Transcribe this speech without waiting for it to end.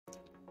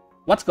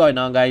What's going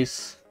on,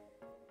 guys?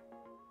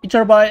 It's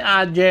your boy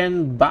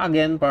Ajen back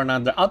again for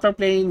another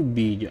Outerplane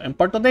video. And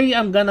for today,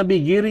 I'm gonna be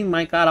gearing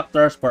my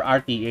characters for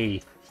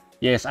RTA.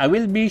 Yes, I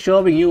will be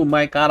showing you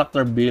my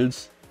character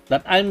builds that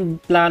I'm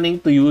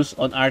planning to use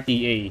on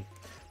RTA.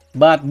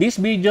 But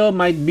this video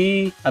might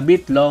be a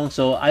bit long,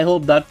 so I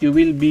hope that you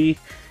will be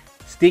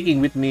sticking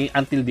with me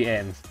until the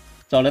end.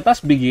 So let us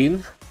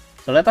begin.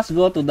 So let us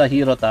go to the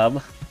hero tab.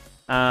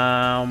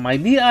 My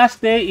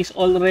Diaste is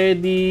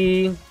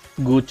already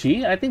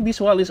Gucci. I think this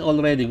one is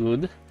already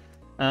good.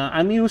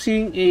 I'm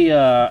using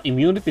a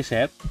immunity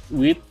set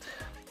with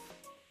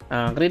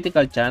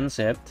critical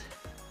chance set.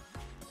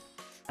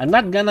 I'm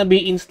not gonna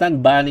be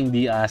instant banning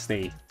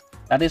Diaste.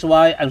 That is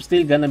why I'm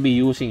still gonna be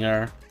using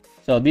her.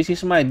 So this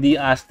is my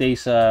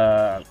Diaste's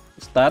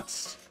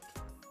stats.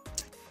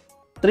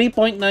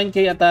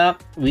 3.9k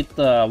attack with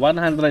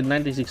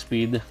 196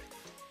 speed,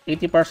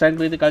 80%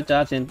 critical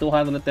chance, and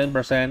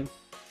 210%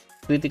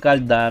 critical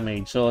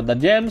damage. So the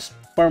gems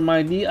for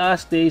my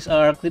Diastes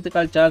are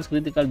critical chance,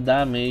 critical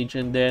damage,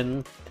 and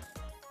then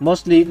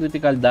mostly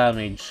critical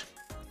damage.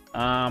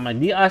 My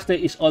Diaste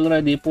is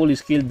already fully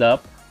skilled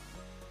up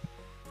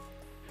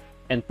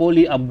and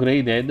fully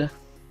upgraded.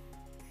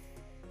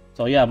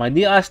 So yeah, my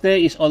Diaste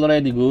is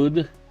already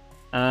good.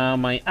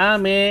 My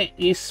Ame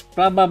is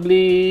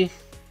probably,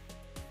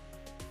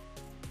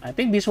 I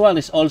think this one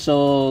is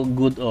also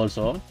good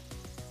also.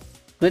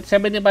 With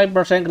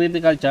 75%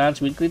 critical chance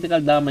with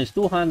critical damage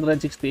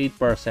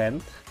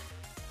 268%.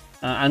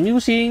 I'm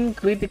using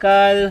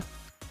critical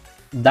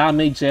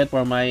damage set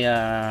for my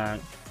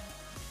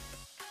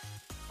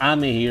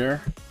Ame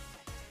here.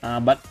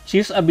 But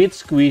she's a bit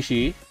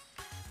squishy.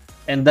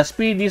 And the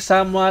speed is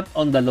somewhat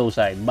on the low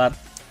side. But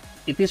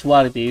it is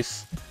what it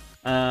is.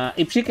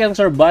 If she can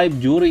survive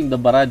during the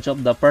barrage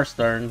of the first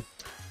turn,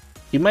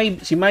 she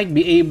might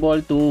be able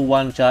to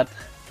one-shot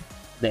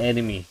the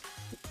enemy.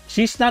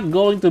 She's not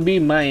going to be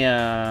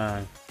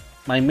my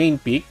my main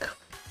pick.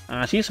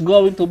 She's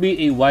going to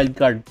be a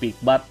wildcard pick,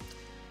 but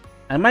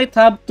I might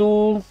have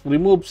to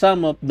remove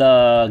some of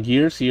the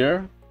gears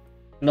here.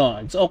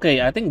 No, it's okay.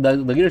 I think the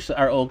gears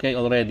are okay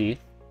already.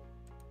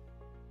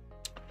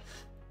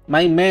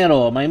 My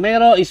Mero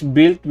is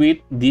built with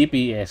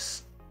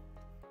DPS.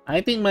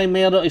 I think my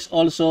Mero is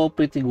also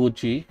pretty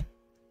Gucci.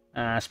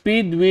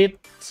 Speed with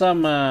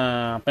some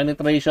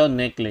penetration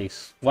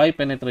necklace. Why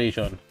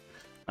penetration?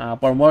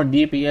 For more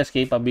DPS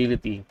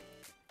capability.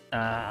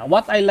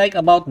 What I like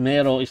about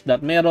Mero is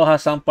that Mero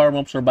has some form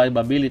of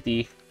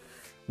survivability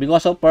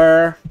because of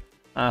her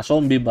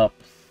zombie buff.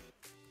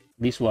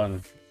 This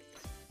one.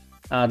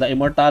 The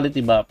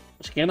immortality buff.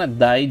 She cannot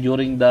die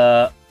during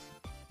the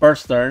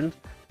first turn.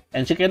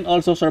 And she can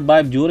also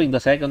survive during the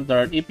second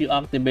turn if you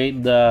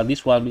activate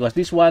this one, because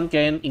this one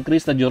can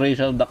increase the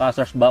duration of the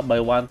caster's buff by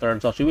 1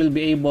 turn. So she will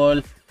be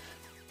able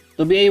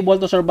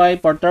to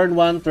survive for turn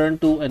 1, turn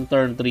 2, and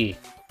turn 3.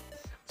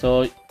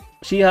 So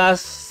she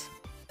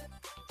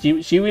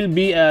will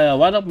be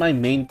one of my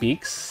main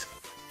picks.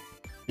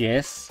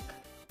 Yes.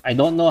 I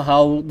don't know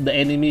how the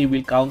enemy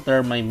will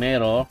counter my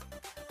Mero.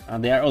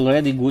 They are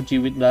already Gucci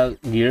with the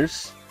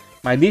gears.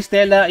 My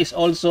Distella is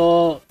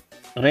also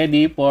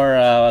ready for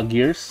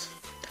gears.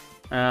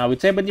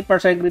 With 70%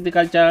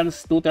 critical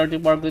chance,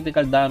 234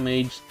 critical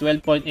damage,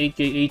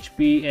 12.8k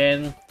HP,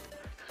 and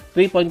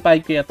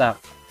 3.5k attack.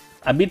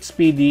 A bit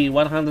speedy,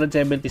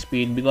 170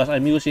 speed because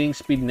I'm using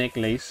speed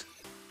necklace.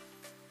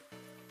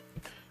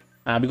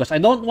 Because I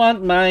don't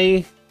want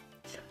my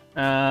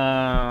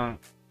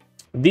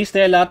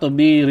Distella to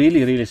be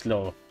really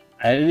slow.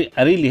 I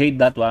really hate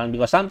that one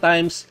because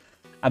sometimes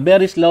a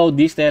very slow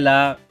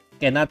Distella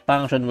cannot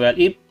function well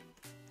if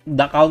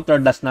the counter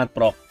does not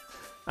proc.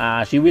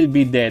 She will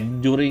be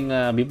dead during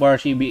before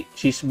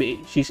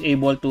she's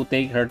able to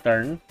take her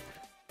turn.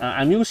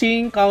 I'm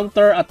using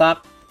counter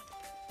attack,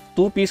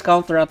 2-piece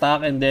counter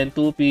attack, and then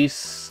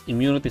 2-piece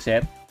immunity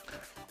set.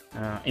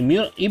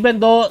 Even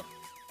though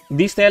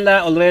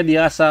Distella already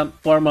has some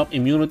form of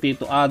immunity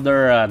to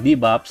other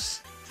debuffs,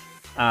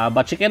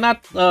 but she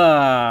cannot.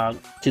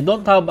 She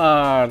don't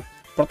have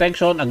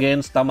protection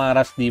against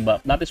Tamara's debuff.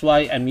 That is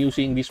why I'm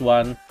using this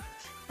one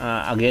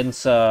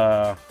against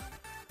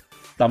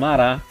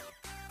Tamara,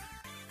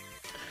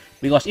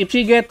 because if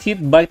she get hit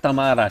by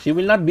Tamara, she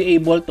will not be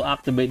able to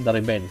activate the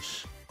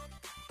revenge.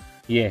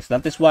 Yes,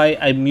 that is why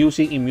I'm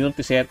using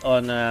immunity set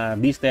on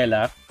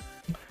Distella.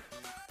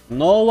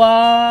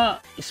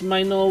 Noah is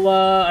my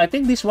Noah. I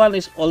think this one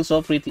is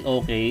also pretty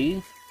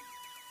okay.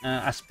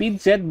 A speed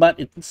set, but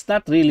it's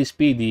not really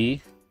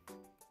speedy.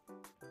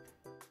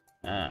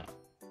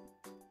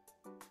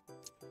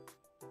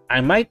 I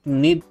might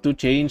need to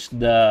change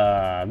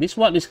the... This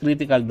one is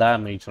critical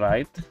damage,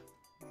 right?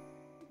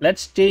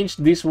 Let's change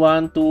this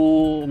one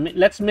to...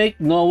 Let's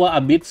make Noah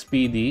a bit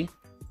speedy.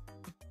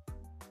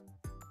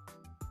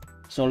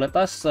 So let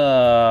us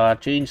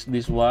change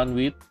this one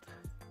with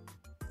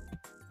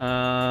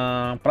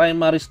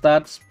primary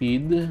stat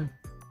speed,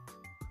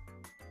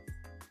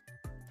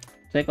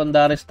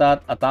 secondary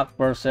stat attack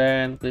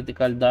percent,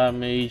 critical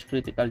damage,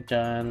 critical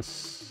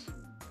chance,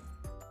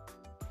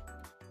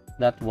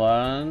 that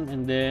one,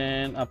 and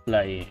then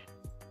apply.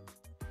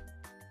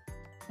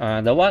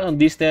 The one on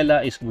this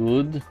Stella is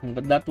good,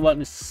 but that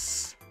one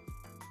is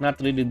not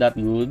really that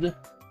good.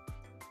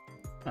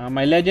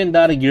 My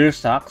legendary gear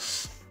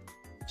sucks,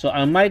 so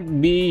I might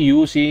be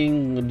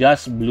using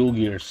just blue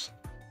gears.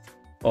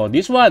 Oh,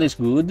 this one is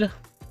good.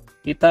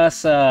 It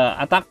has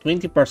attack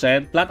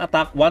 20%, flat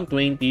attack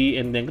 120,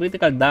 and then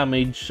critical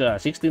damage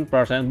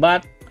 16%,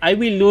 but I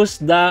will lose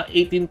the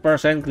 18%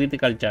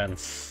 critical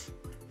chance.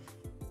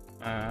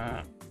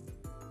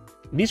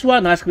 This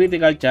one has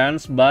critical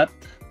chance, but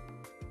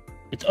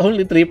it's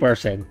only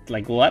 3%.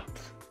 Like what?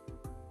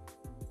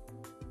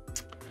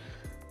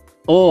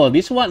 Oh,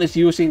 this one is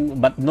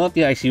using, but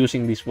Notia is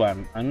using this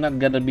one. I'm not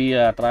gonna be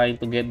trying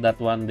to get that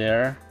one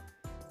there.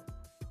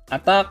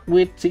 Attack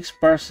with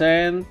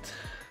 6%.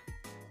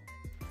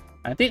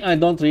 I think I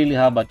don't really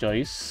have a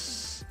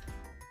choice.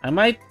 I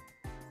might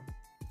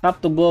have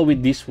to go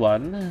with this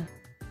one.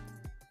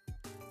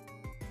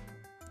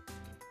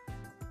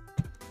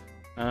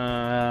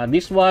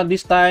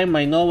 This time,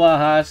 my Noah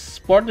has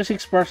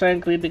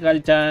 46% critical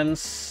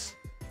chance,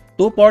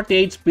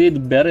 248 speed,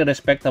 very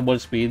respectable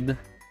speed.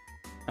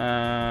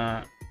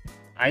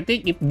 I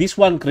think if this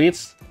one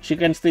crits, she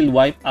can still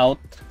wipe out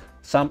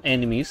some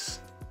enemies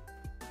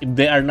if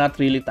they are not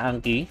really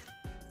tanky.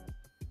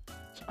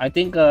 So I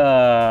think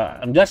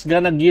I'm just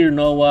gonna gear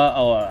Noah.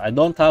 Oh, I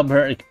don't have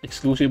her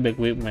exclusive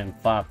equipment.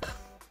 Fuck.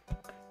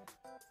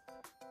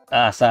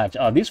 Such.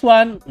 Oh, this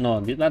one?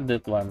 No, not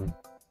that one.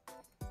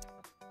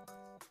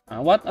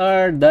 What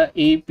are the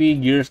AP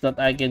gears that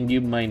I can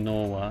give my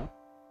Noah?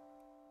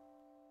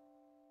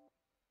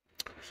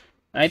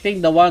 I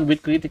think the one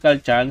with critical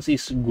chance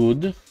is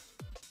good.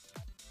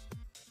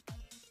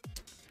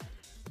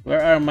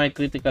 Where are my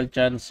critical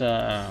chance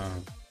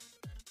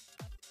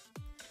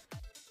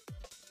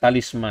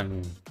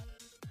talisman?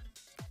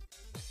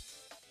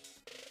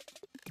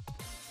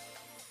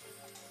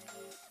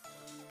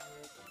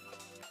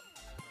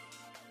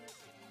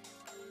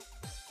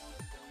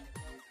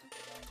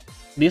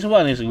 This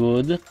one is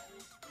good.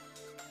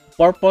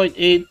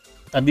 4.8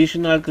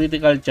 additional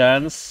critical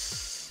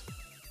chance.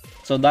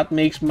 So that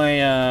makes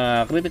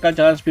my critical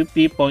chance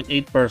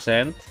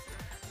 50.8%.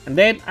 And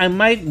then I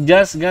might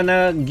just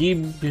gonna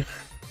give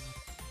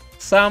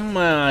some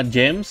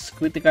gems,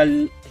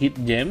 critical hit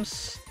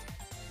gems.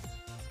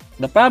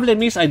 The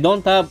problem is I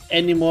don't have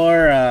any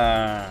more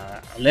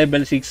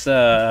level 6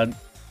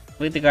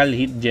 critical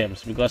hit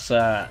gems because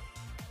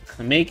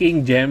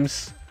making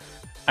gems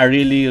are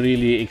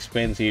really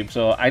expensive.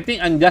 So I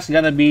think I'm just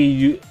gonna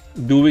be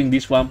doing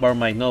this one for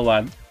my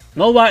Noah.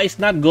 Noah is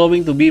not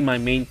going to be my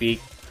main pick.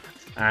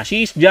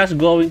 She is just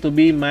going to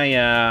be my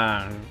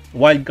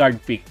wildcard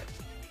pick.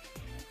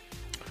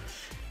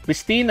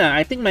 Christina,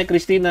 I think my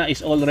Christina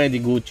is already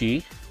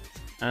Gucci.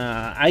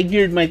 I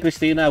geared my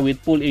Christina with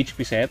full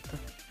HP set.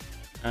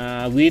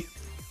 With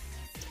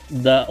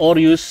the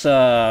Orius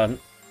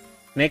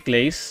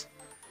necklace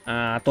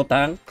to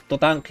tank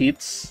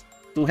hits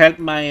to help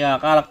my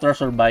character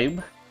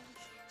survive.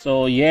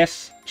 So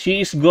yes,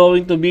 she is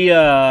going to be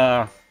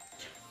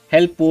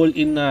helpful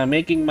in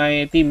making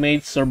my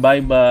teammates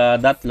survive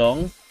that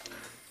long.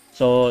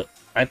 So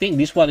I think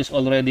this one is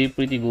already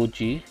pretty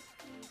Gucci.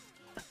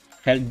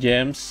 Health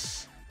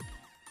gems.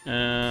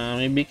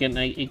 Maybe can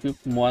I equip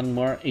one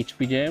more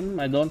HP gem?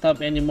 I don't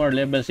have any more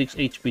level 6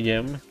 HP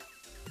gem.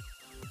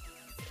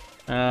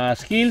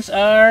 Skills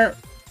are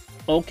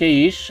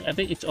okay-ish. I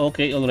think it's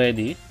okay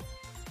already.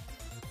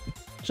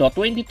 So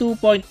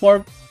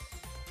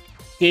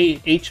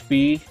 22.4k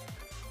HP.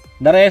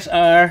 The rest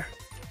are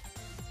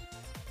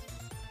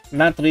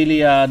not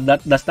really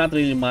that does not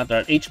really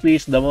matter. HP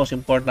is the most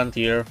important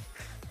here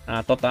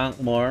to tank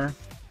more.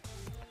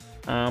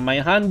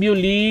 My Hanbyu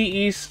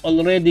Lee is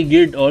already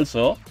geared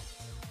also.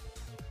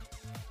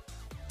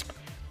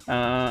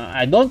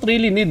 I don't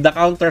really need the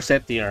counter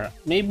set here.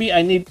 Maybe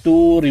I need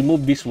to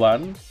remove this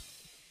one.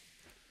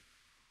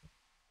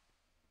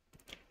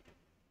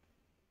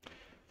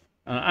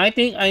 I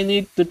think I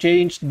need to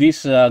change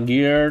this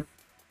gear.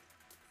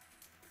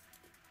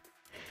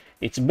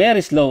 It's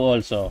very slow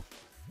also.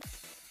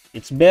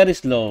 It's very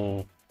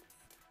slow.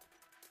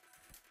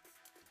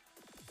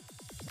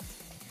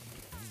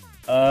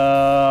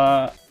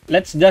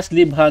 Let's just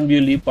leave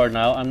Hanbyu Lee for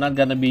now. I'm not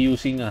gonna be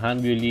using a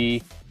Hanbyu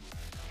Lee.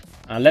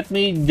 Let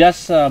me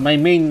just my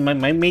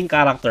main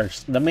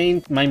characters,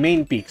 my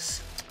main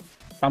picks.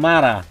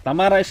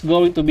 Tamara is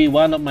going to be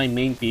one of my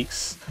main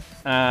picks.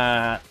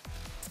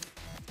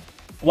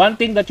 One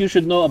thing that you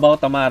should know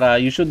about Tamara,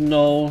 you should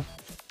know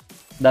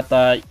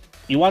that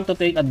you want to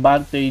take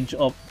advantage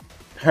of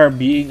her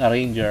being a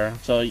ranger.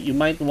 So you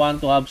might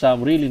want to have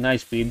some really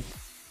nice speed.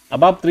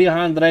 Above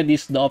 300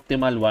 is the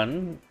optimal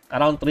one.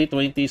 Around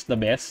 320 is the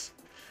best.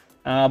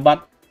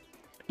 But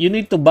you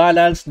need to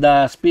balance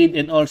the speed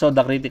and also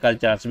the critical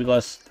chance,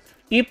 because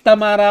if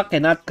Tamara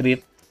cannot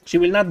crit, she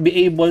will not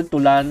be able to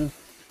land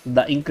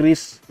the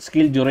increased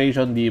skill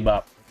duration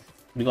debuff.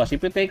 Because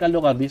if you take a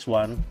look at this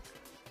one,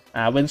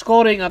 when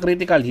scoring a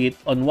critical hit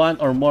on one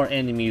or more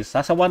enemies,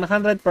 has a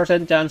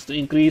 100% chance to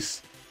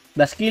increase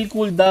the skill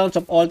cooldowns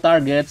of all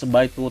targets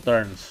by 2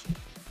 turns.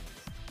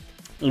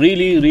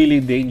 Really, really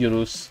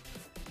dangerous.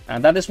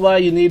 And that is why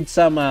you need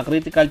some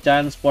critical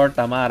chance for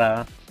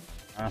Tamara.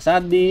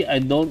 Sadly, I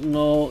don't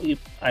know if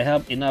I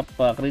have enough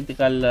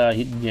critical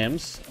hit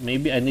gems.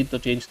 Maybe I need to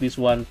change this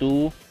one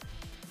to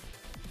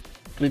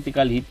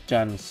critical hit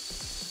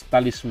chance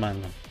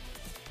talisman.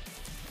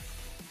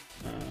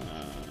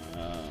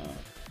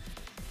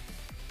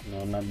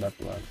 No, not that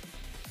one.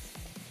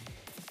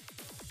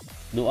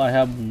 Do I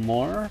have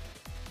more?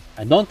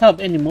 I don't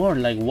have any more.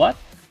 Like what?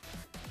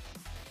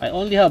 I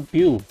only have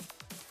few.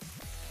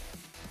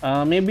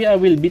 Maybe I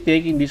will be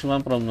taking this one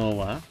from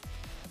Nova.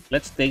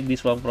 Let's take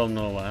this one from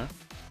Nova.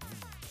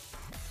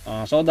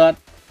 So that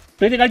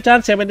critical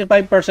chance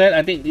 75%.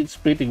 I think it's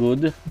pretty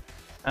good.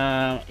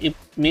 If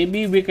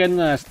maybe we can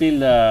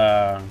still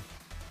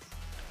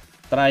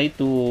try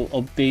to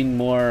obtain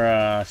more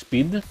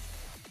speed.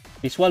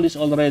 This one is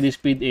already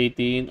speed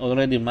 18,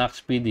 already max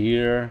speed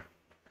here.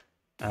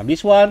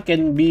 This one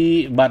can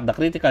be, but the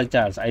critical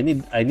chance, I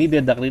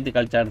needed the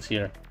critical chance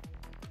here.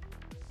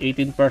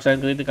 18%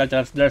 critical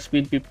chance there,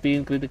 speed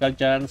 15 critical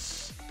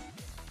chance.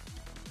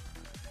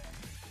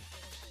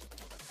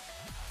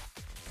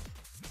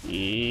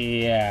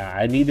 Yeah,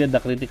 I needed the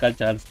critical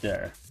chance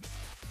there.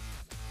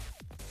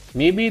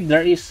 Maybe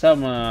there is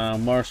some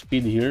more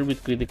speed here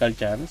with critical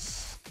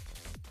chance.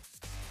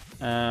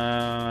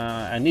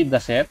 I need the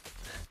set.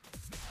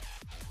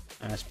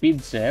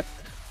 Speed set.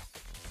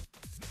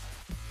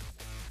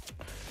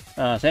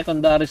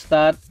 Secondary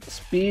stat,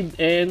 speed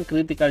and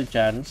critical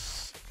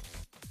chance.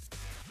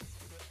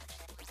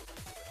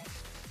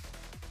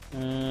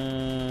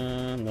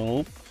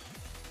 Nope.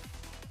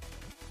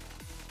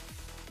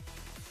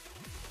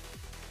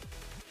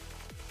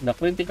 The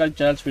critical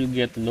chance will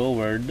get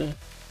lowered.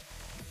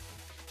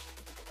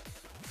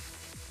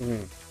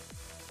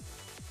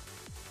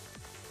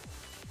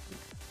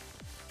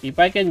 If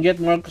I can get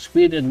more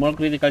speed and more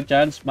critical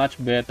chance, much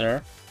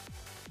better.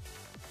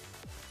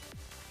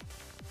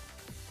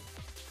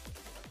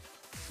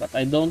 But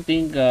I don't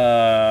think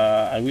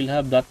I will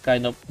have that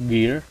kind of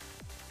gear.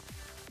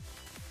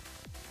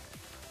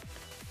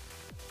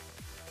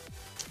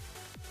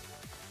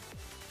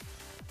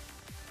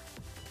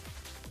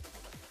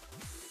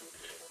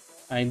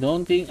 I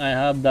don't think I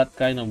have that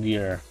kind of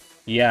gear.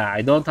 Yeah,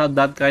 I don't have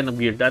that kind of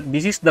gear.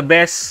 This is the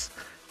best.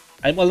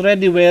 I'm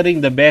already wearing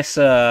the best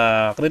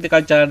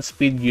critical chance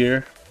speed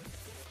gear.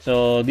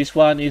 So this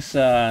one is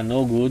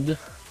no good.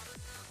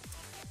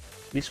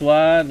 This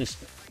one is...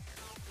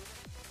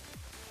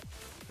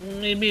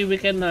 Maybe we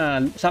can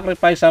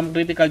sacrifice some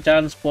critical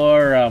chance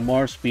for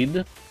more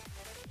speed.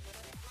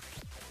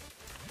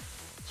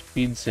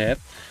 Speed set.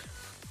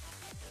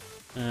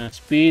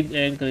 Speed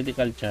and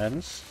critical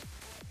chance.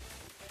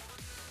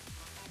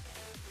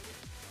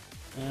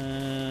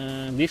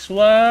 This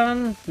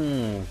one...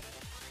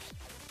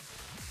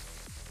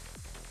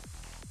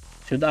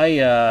 Should I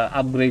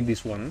upgrade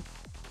this one?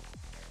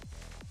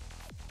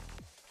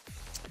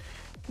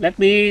 Let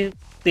me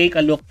take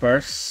a look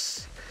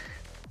first.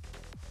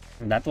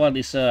 That one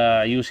is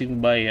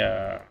using by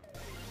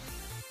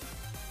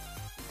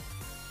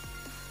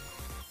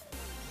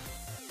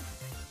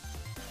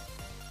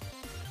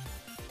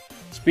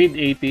speed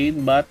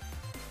 18, but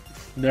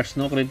there's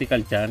no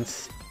critical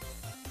chance.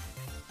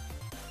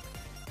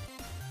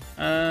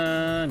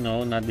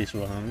 No, not this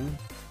one.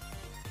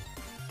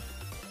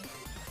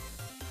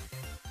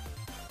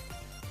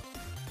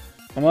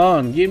 Come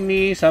on, give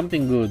me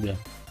something good.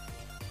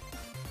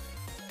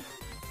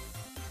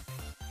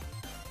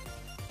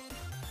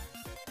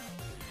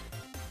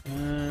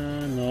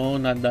 No,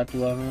 not that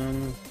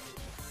one.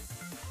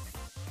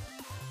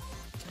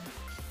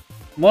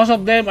 Most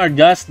of them are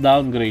just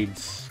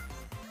downgrades.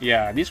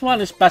 Yeah, this one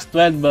is past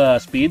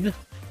 12 speed,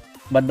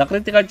 but the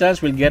critical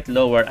chance will get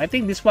lower. I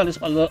think this one is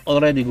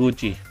already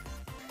Gucci.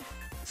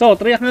 So,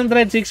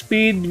 306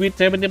 speed with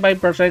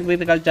 75%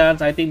 critical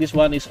chance. I think this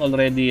one is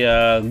already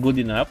good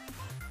enough.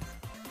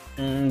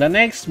 The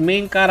next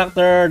main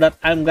character that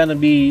I'm gonna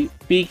be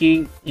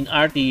picking in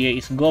RTA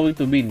is going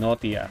to be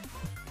Notia.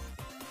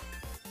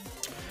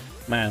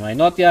 Man, my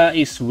Notia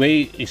is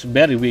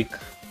very weak.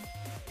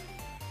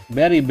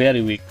 Very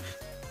weak.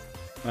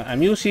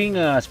 I'm using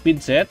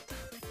speed set.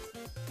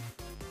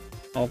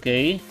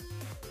 Okay.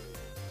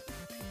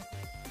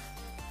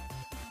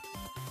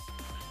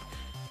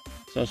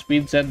 So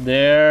speed set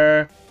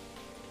there.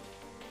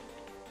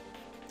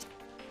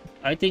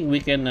 I think we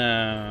can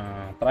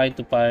try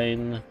to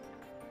find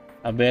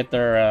a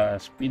better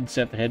speed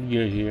set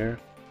headgear here.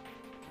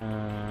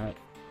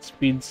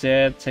 Speed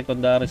set,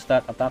 secondary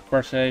stat, attack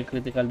percent,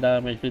 critical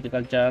damage,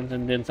 critical chance,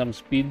 and then some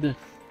speed.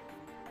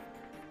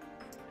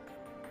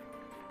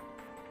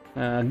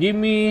 Give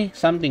me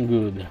something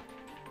good.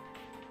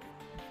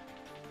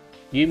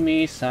 Give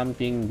me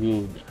something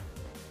good.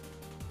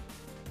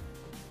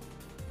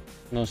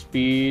 No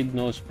speed,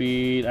 no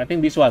speed. I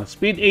think this one.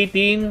 Speed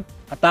 18,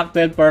 attack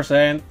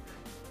 12%,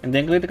 and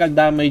then critical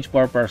damage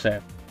 4%.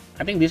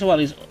 I think this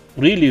one is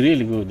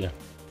really good.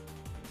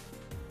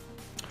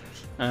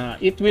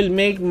 It will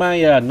make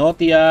my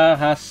Notia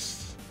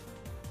has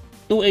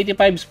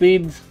 285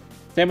 speed,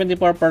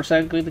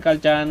 74% critical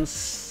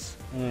chance.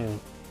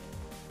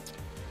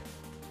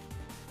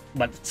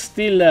 But it's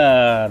still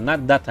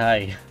not that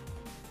high.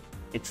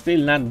 It's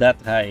still not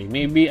that high.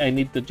 Maybe I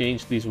need to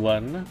change this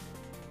one.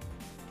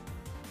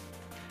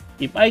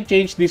 If I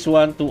change this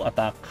one to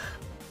attack,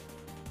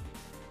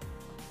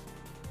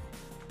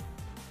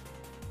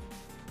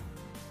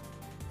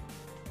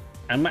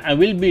 I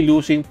will be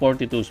losing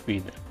 42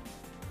 speed.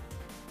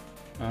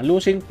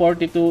 Losing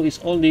 42 is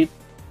only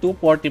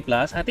 240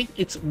 plus. I think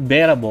it's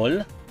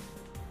bearable.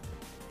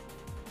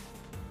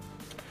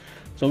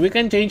 So we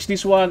can change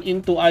this one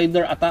into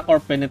either attack or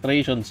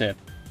penetration set.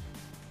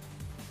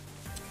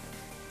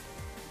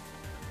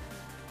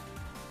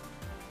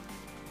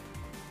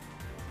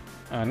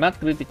 Not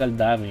critical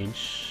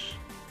damage.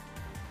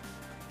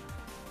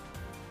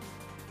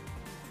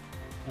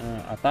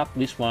 Attack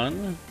this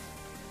one.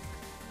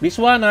 This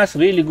one has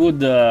really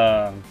good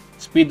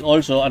speed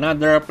also.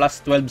 Another plus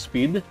 12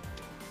 speed.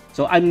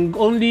 So I'm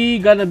only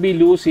gonna be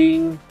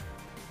losing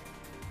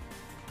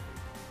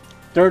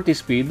 30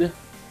 speed.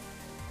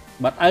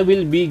 But I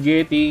will be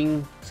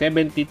getting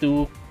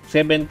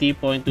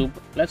 70.2.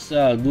 Let's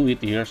do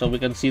it here so we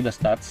can see the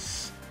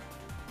stats.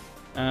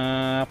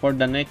 For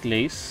the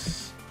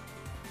necklace.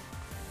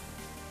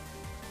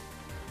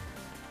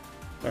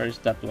 Where is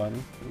that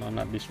one? No,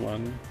 not this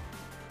one.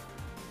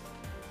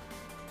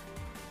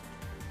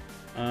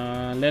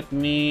 Let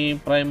me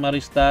primary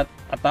stat,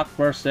 attack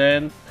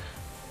percent,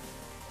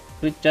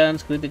 crit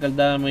chance, critical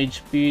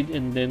damage, speed,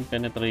 and then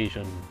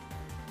penetration.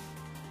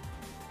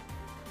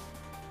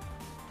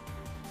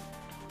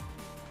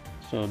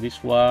 So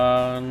this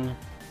one,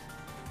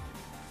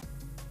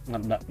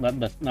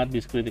 not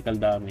this critical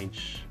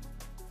damage.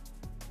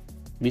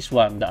 This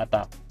one, the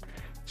attack.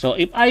 So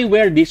if I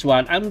wear this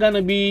one, I'm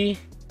gonna be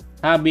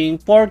having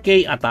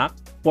 4K attack,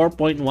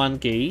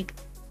 4.1K,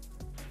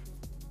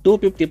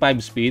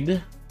 255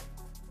 speed,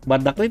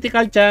 but the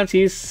critical chance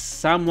is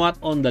somewhat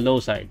on the low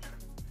side.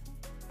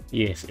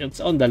 Yes,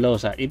 it's on the low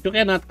side. If you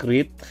cannot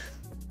crit,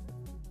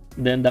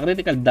 then the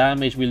critical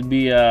damage will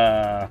be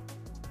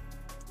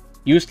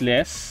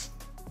useless.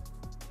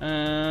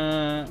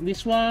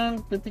 This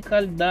one,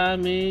 critical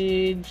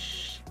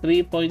damage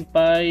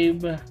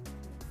 3.5.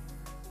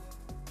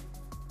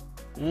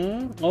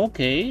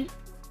 Okay,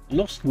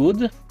 looks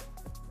good.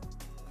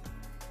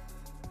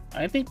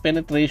 I think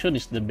penetration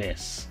is the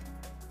best.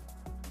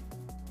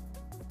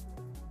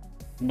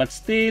 But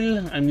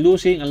still, I'm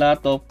losing a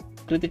lot of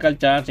critical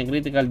chance and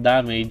critical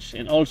damage,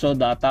 and also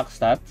the attack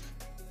stat.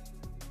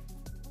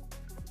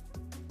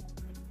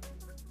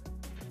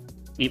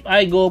 If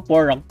I go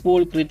for a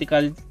full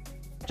critical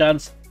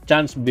chance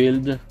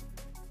build,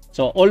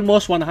 so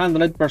almost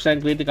 100%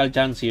 critical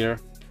chance here,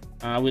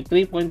 with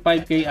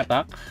 3.5k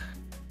attack,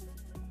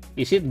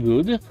 is it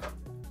good?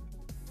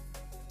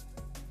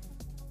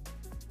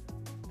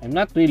 I'm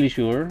not really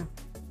sure.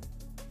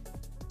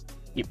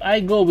 If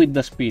I go with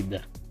the speed,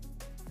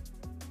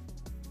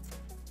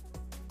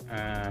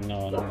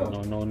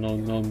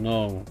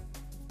 no.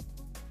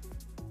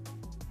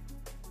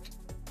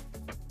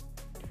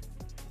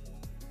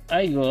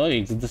 I go,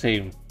 it's the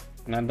same.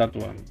 Not that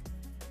one.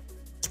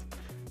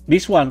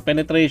 This one,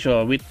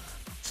 penetration, with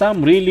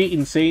some really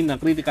insane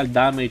critical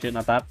damage and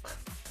attack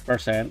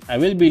percent, I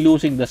will be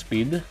losing the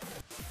speed.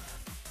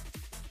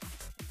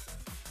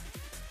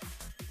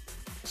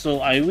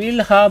 So I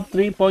will have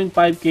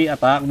 3.5k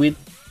attack with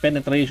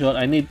penetration.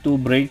 I need to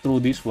break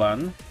through this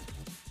one.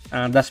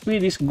 The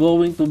speed is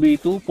going to be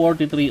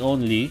 243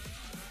 only.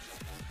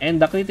 And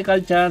the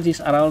critical chance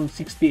is around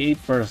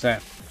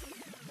 68%.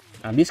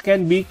 This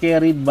can be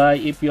carried by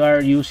if you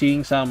are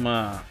using some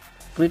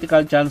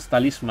critical chance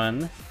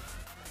talisman.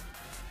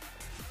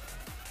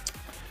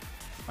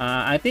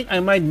 I think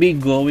I might be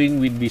going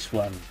with this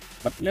one.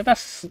 But let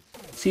us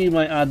see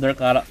my other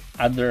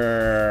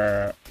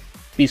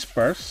piece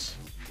first.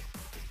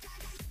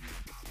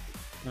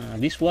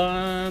 This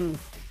one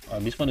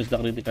is the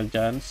critical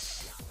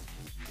chance.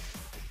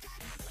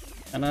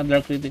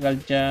 Another critical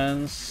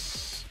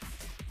chance.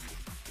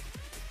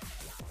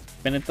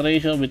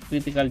 Penetration with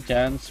critical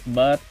chance,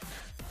 but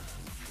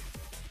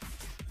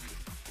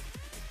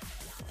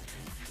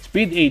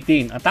speed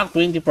 18, attack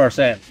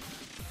 20%.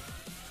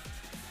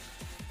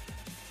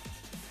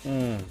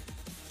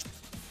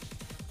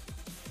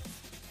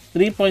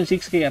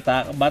 3.6k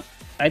attack, but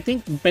I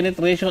think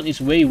penetration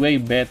is way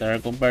better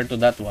compared to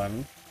that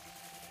one.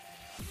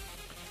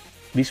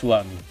 This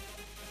one,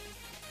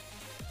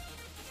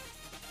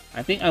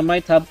 I think I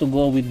might have to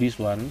go with this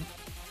one.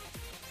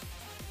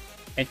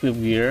 Equip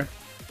gear.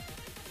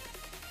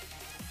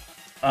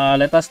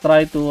 Let us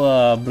try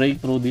to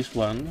break through this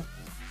one.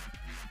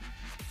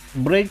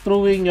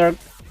 Breakthroughing your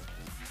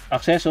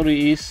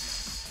accessory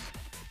is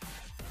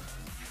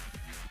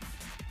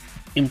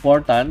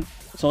important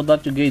so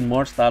that you gain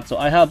more stats. So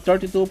I have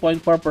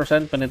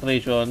 32.4%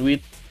 penetration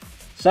with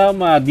some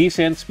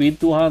decent speed,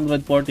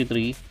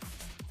 243,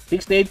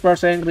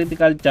 68%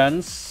 critical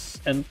chance,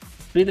 and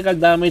critical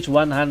damage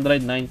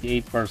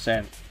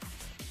 198%.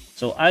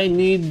 So I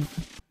need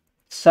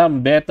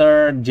some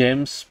better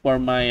gems for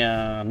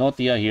my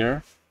Notia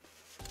here.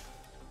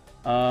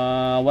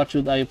 What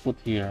should I put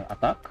here?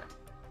 Attack?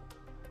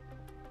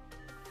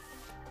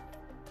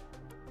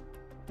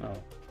 No.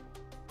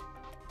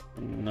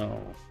 No.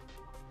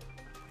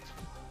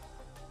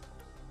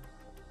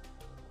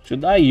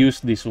 Should I use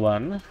this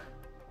one?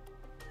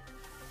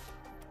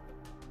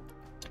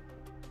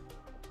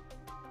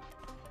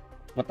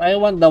 But I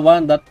want the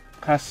one that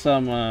has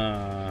some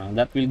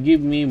that will give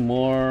me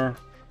more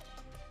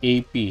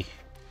AP.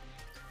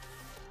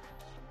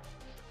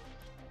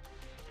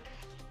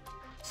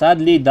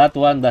 Sadly, that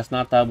one does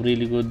not have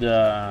really good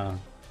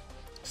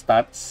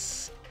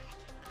stats.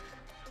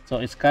 So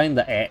it's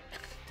kinda eh.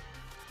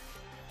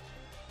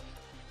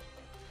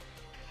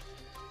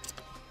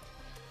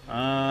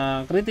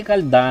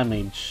 Critical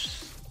damage.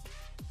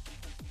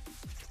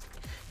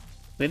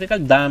 Critical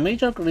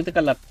damage or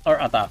critical or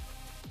attack?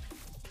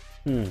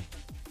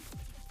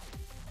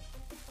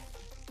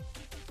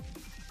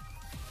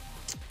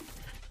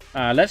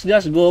 Let's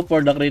just go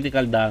for the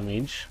critical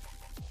damage.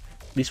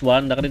 This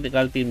one, the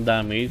critical team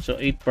damage, so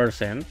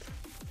 8%.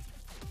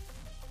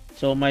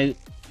 So my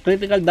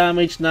critical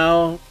damage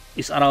now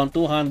is around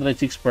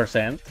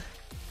 206%.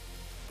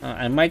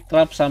 I might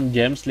trap some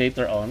gems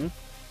later on.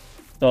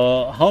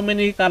 So how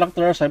many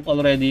characters I've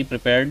already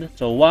prepared?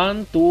 So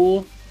 1,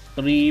 2,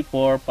 3,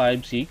 4,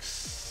 5,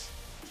 6,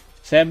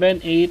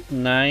 7, 8,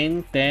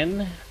 9,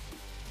 10,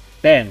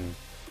 10.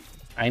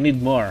 I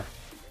need more.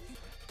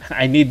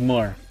 I need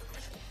more.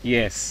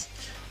 Yes.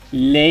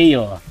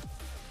 Leo.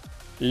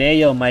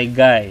 Leo, my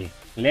guy.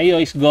 Leo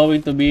is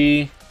going to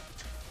be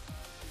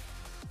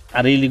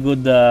a really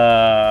good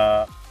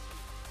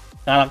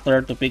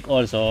character to pick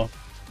also.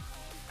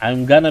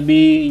 I'm gonna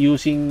be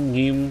using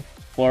him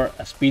for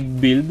a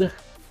speed build.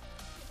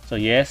 So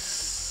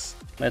yes,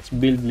 let's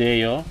build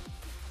Leo.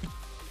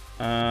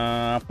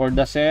 For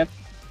the set,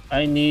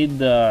 I need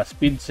the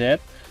speed set.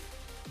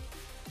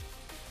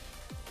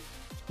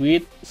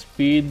 With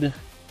speed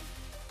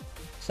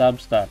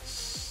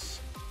substats.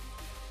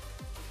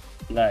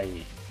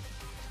 Fly.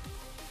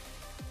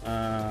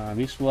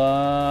 This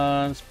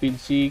one, speed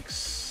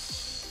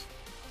 6,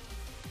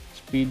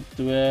 speed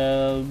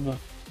 12,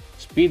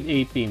 speed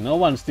 18. No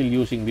one's still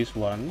using this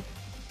one.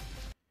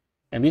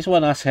 And this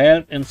one has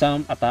health and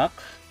some attack.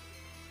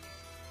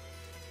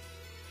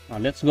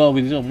 Let's go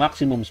with this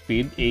maximum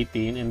speed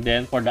 18. And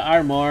then for the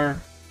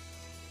armor,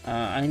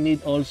 I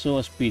need also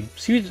a speed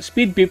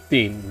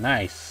 15.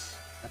 Nice.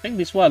 I think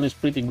this one is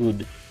pretty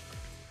good.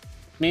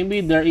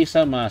 Maybe there is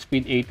some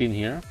speed 18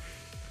 here.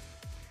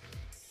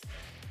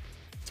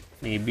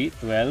 Maybe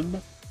 12,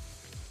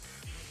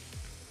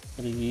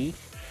 3,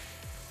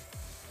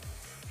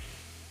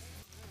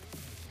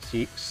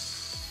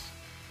 6,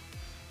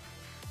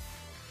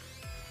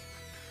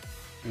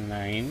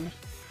 9,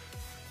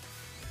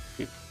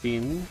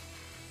 15,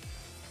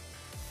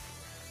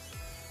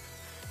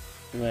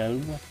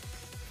 12,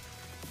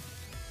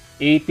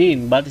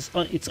 18, but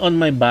it's on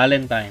my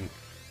Valentine.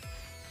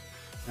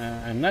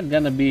 I'm not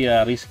gonna be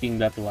risking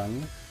that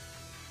one.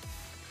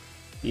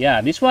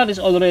 Yeah, this one is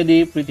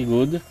already pretty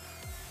good.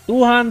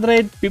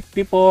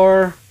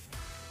 254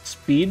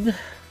 speed.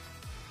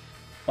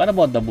 What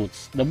about the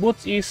boots? The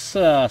boots is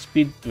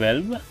speed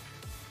 12.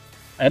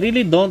 I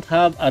really don't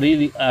have a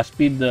really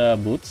speed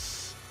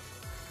boots.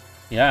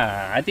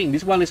 Yeah, I think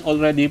this one is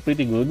already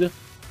pretty good.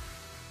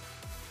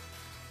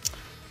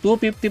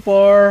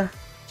 254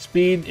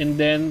 speed, and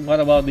then what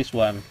about this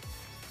one?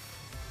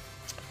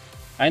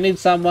 I need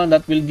someone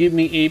that will give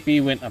me AP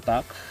when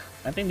attack.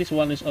 I think this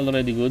one is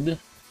already good.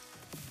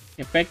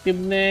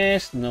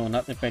 Effectiveness, no,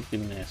 not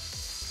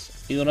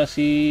effectiveness.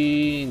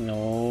 Accuracy,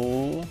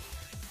 no.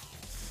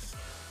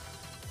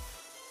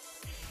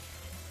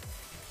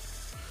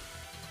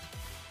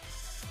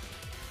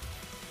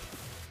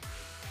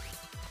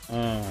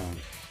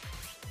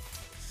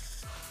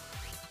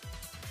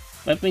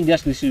 Let me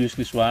just use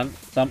this one.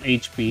 Some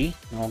HP.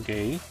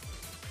 Okay.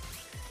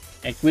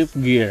 Equip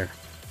gear.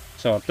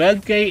 So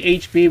 12k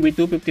HP with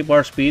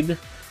 254 speed.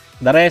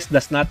 The rest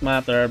does not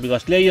matter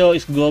because Leo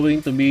is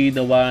going to be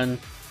the one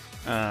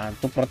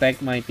to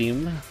protect my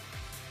team.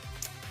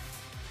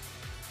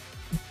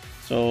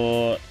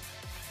 So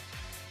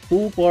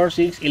 2, 4,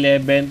 6,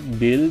 11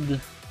 build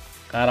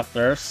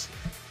characters.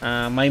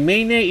 My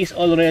main is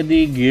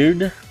already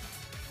geared.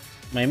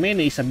 My main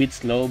is a bit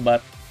slow,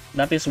 but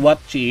that is what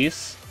she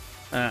is.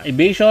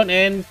 Evasion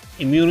and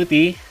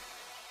immunity.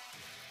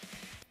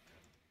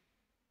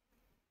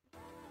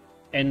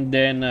 And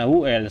then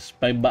who else?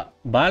 By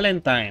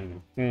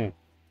Valentine.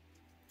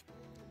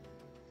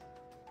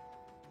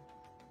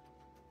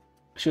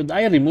 Should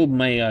I remove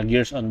my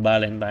gears on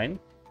Valentine?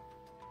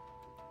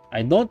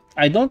 I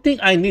don't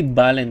think I need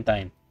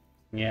Valentine.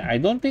 Yeah,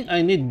 I don't think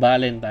I need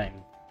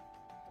Valentine.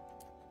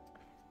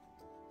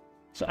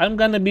 So I'm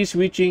gonna be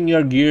switching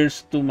your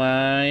gears to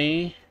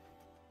my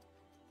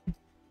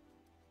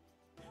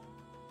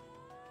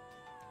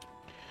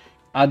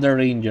other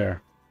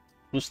ranger.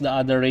 Who's the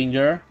other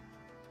ranger?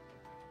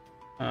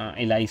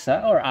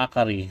 Eliza or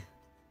Akari?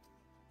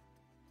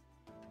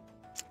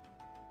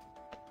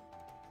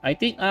 I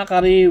think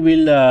Akari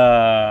will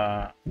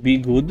be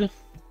good.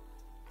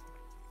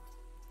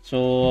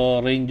 So,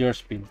 Ranger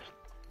Speed.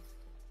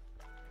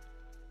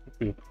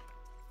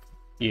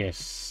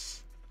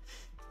 Yes.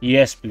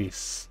 Yes,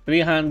 please.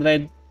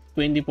 324%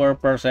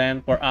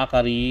 for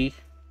Akari.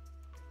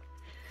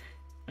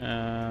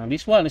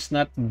 This one is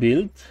not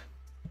built.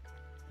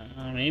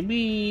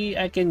 Maybe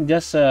I can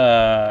just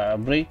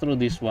break through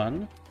this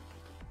one.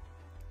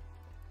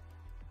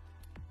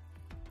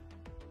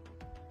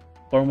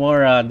 For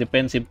more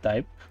defensive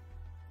type.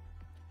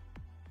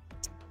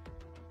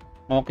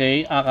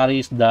 Okay,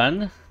 Akari is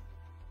done.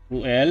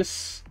 Who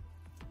else?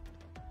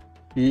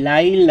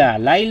 Layla.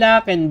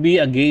 Layla can be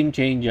a game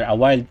changer, a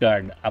wild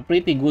card. A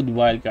pretty good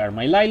wild card.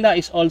 My Layla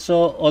is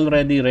also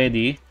already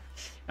ready.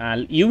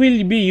 You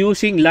will be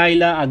using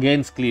Layla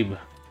against Cleave.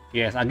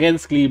 Yes,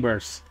 against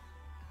Cleavers.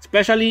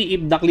 Especially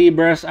if the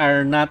Cleavers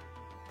are not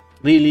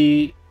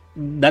really...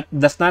 That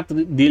does not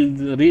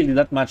deal really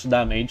that much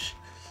damage.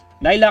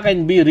 Layla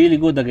can be really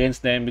good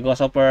against them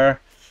because of her...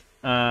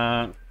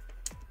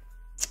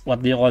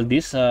 what do you call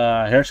this?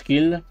 Her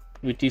skill,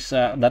 which is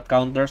that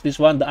counters this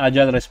one, the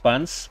agile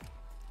response.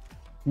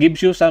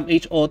 Gives you some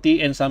HOT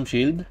and some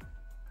shield.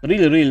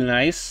 Really, really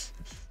nice.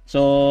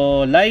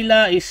 So,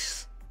 Layla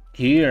is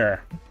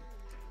here.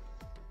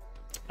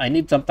 I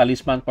need some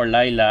talisman for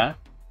Layla.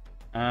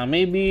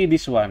 Maybe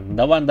this one.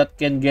 The one that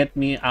can get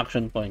me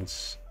action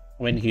points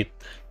when hit.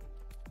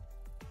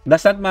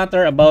 Does that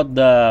matter about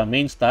the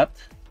main stat?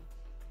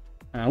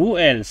 Who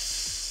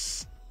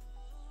else?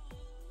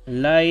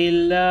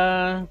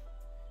 Layla.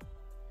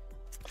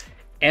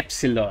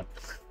 Epsilon.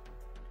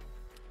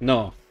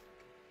 No.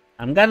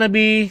 I'm gonna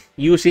be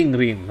using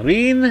Rin.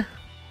 Rin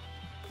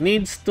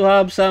needs to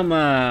have some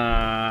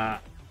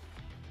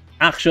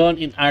action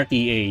in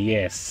RTA.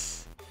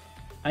 Yes.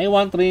 I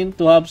want Rin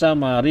to have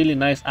some really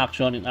nice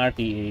action in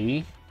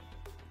RTA.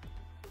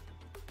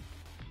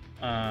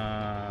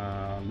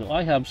 Do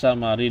I have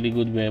some really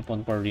good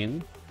weapon for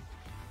Rin?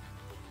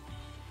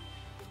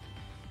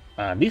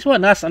 This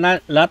one has a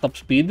lot of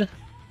speed,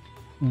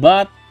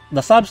 but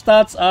the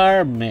substats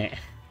are meh.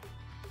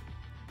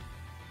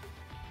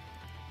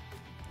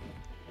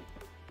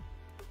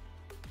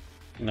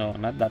 No,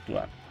 not that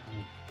one.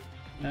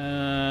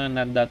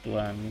 Not that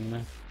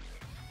one.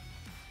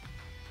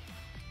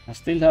 I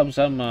still have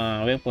some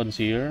weapons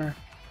here.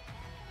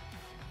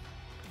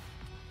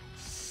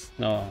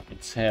 No,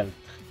 it's health.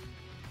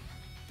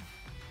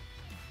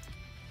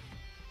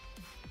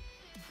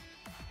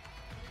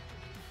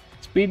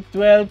 Speed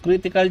 12,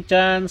 critical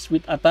chance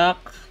with attack.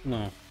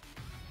 No.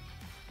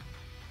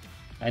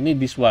 I need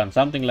this one,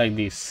 something like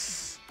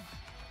this.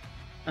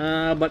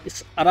 But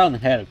it's around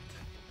health.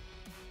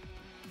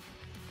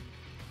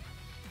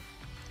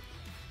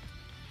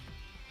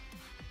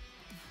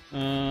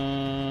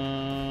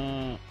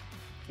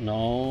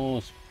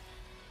 No.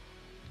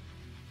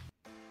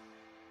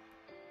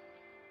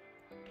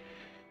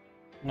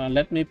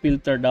 Let me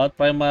filter out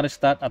primary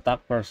stat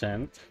attack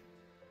percent.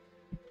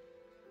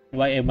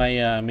 Why am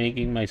I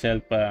making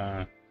myself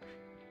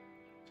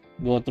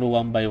go through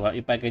one by one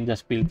if I can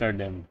just filter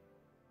them?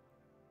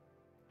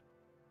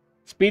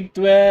 Speed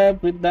 12,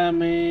 crit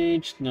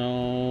damage.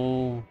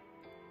 No.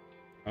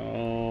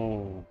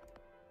 Oh.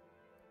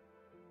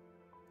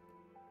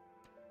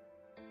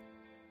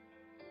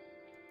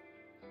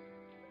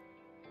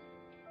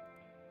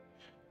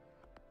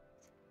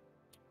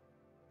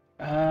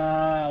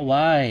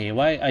 Why?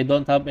 Why I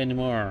don't have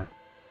anymore?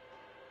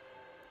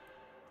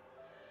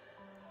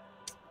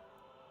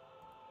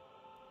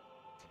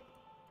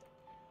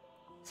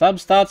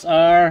 Substats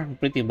are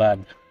pretty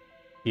bad.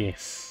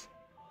 Yes.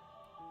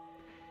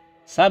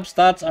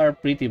 Substats are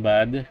pretty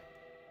bad.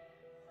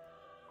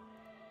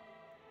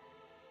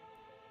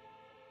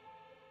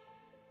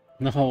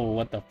 No,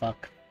 what the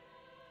fuck?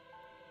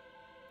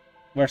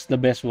 Where's the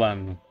best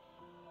one?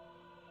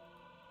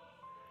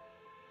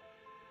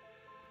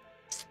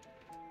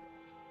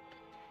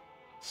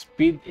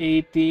 Speed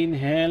 18,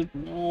 health.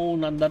 No,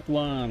 not that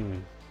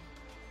one.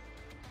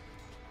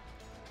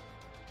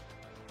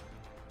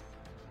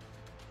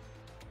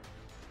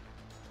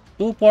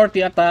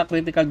 $240 attack,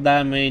 critical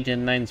damage,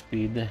 and 9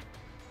 speed.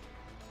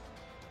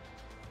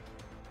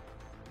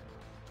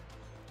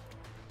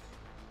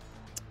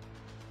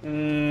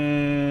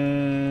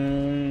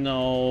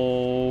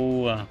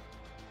 No.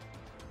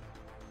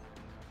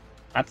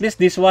 At least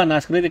this one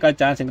has critical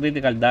chance and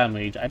critical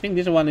damage. I think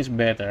this one is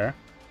better.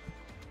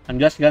 I'm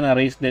just gonna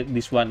raise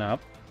this one up.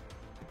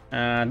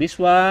 This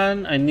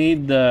one, I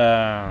need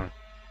the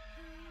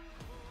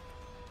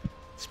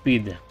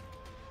speed.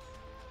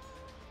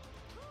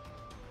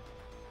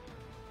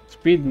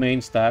 Speed main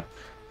stat.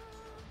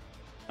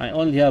 I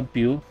only have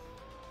few.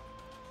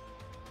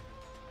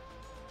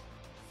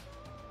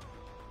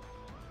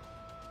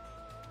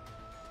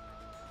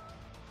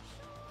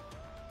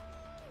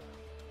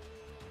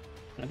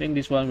 I think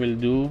this one will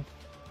do.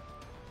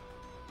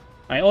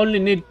 I only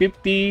need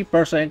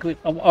 50%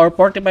 or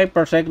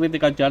 45%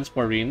 critical chance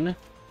for Rin.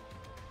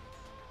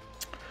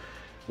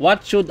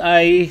 What should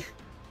I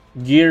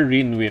gear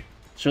Rin with?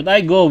 Should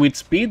I go with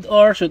speed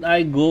or should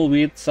I go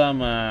with some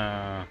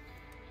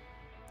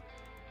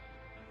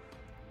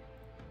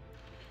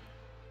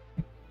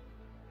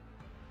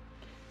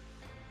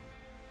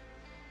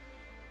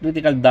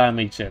critical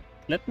damage set?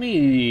 Let me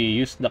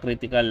use the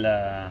critical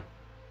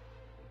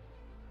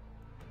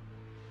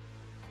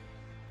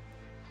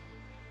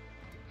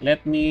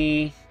let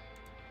me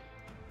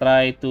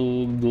try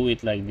to do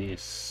it like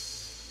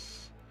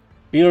this.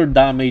 Pure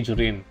damage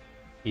Rin.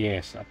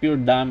 Yes, a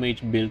pure damage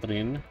built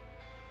Rin.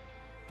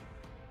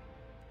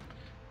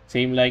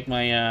 Same like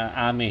my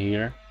Ame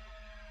here.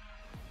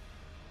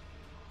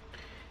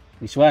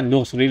 This one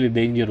looks really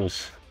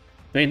dangerous.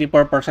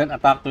 24%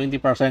 attack,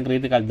 20%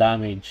 critical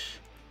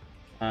damage.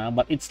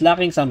 But it's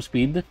lacking some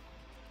speed.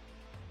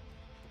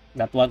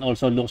 That one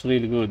also looks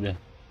really good.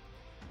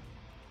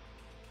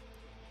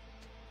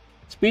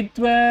 Speed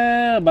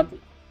 12, but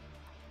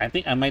I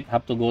think I might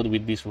have to go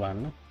with this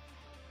one.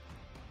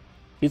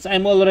 Since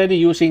I'm already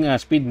using a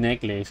speed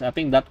necklace, I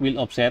think that will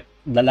offset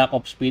the lack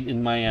of speed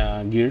in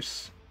my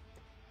gears.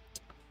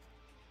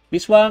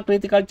 This one,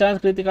 critical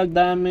chance, critical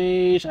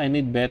damage. I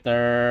need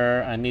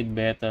better. I need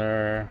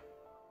better.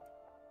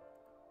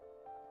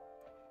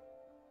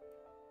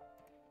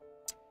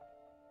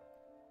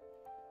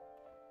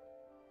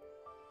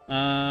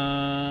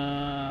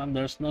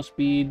 There's no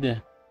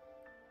speed.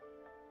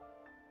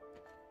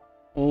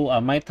 Oh, I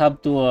might have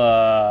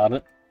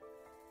to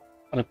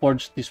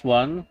report this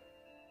one.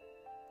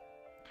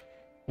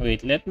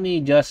 Wait, let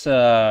me just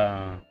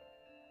try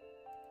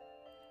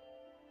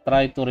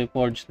to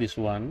report this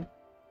one.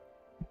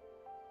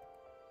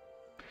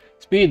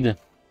 Speed.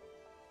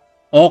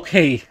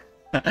 Okay.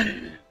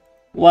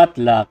 What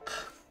luck.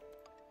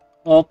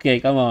 Okay,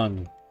 come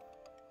on.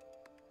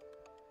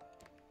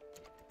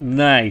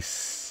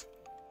 Nice.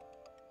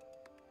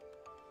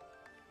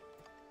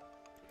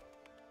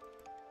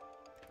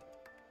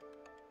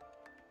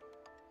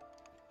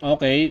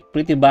 Okay,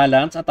 pretty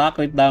balanced. Attack,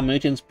 crit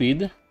damage, and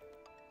speed.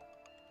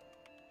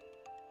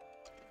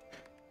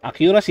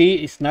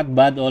 Accuracy is not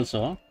bad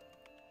also.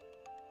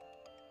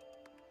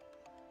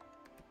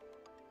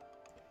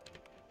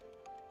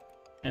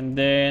 And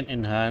then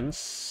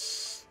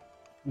enhance.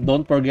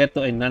 Don't forget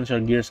to enhance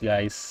your gears,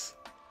 guys.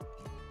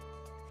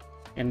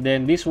 And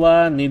then this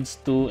one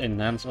needs to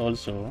enhance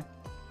also.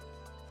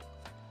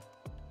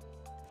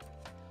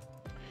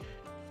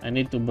 I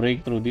need to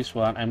break through this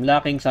one. I'm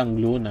lacking some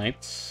glue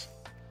knights.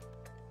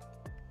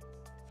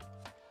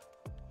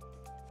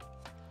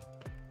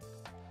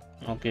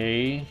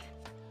 Okay.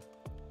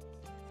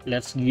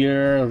 Let's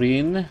gear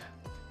Rin.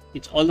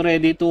 It's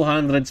already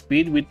 200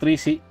 speed with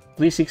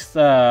 3/6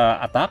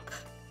 attack.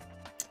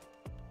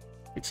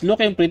 It's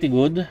looking pretty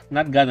good,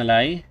 not gonna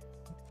lie.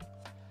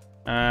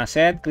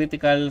 Set,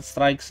 critical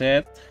strike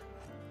set.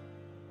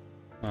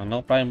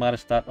 No primary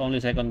stat, only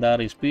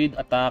secondary speed,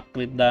 attack,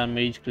 crit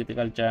damage,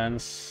 critical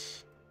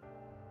chance.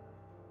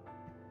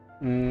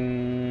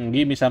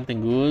 Give me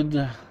something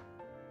good.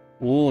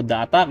 Oh,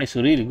 the attack is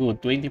really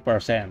good,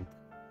 20%.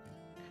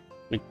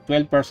 With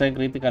 12%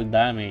 critical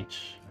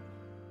damage.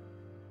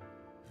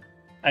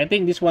 I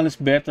think this one is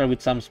better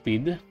with some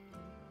speed.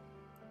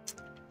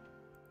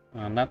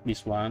 Not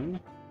this one.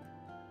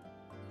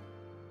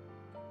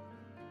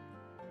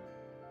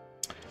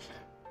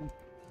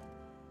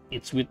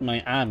 It's with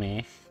my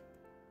Ame.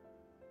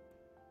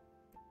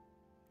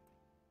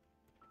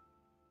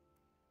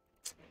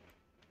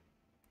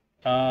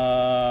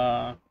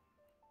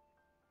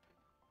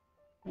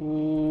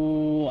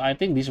 I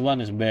think this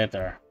one is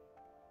better.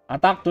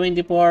 Attack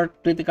 24,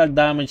 critical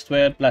damage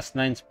 12 plus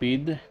 9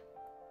 speed.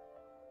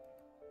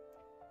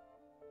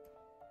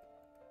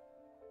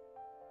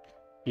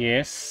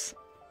 Yes.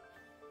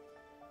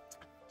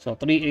 So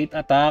 3/8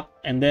 attack.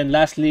 And then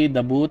lastly,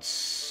 the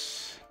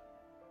boots.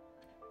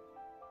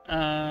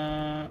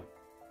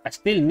 I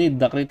still need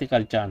the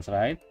critical chance,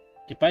 right?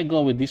 If I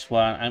go with this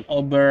one, I'm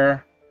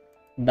over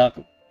the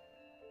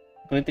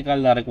critical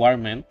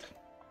requirement.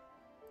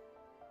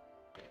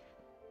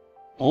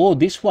 Oh,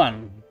 this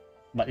one.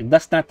 But it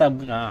does not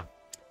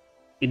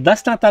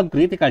have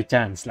critical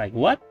chance. Like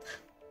what?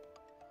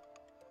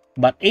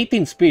 But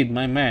 18 speed,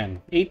 my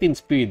man. 18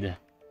 speed.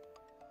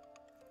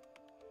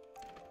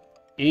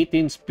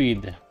 18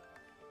 speed.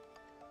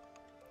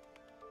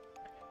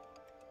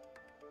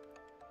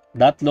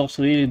 That looks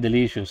really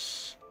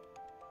delicious.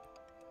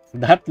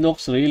 That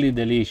looks really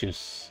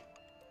delicious.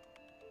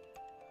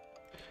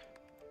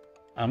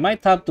 I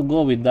might have to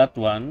go with that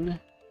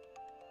one.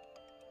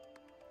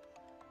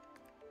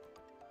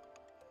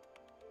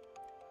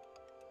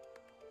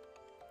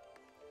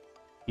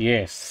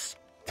 Yes.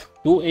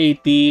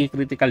 280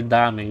 critical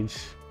damage.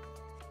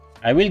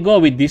 I will go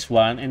with this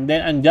one and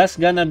then I'm just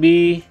gonna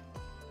be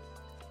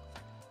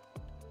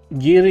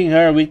gearing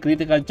her with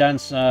critical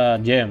chance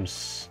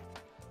gems.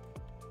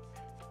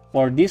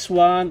 For this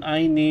one,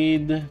 I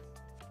need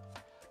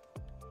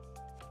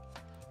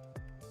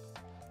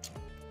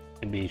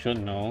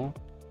evasion, no.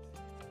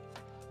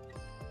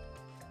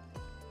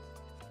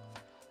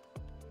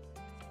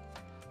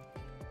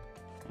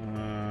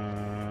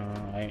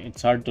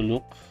 It's hard to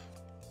look.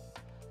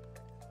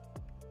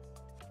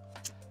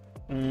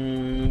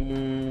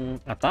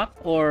 Attack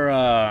or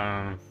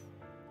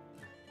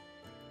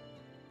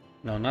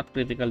no, not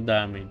critical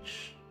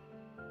damage.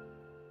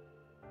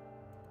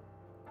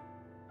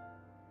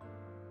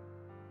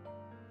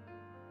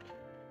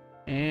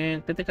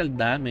 And critical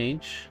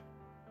damage.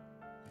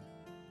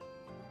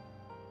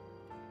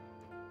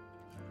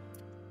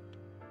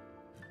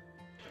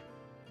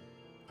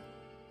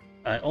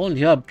 I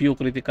only have few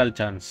critical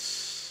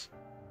chance.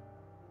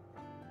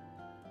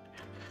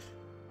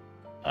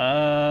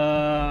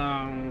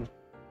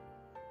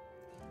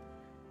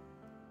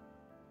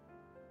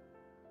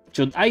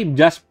 Should I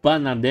just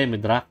ban a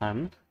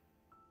Demidrakan?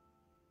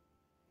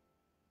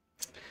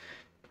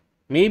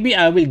 Maybe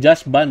I will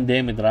just ban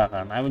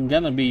Demidrakan. I'm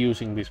gonna be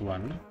using this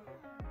one.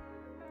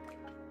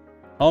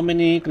 How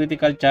many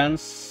critical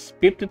chance?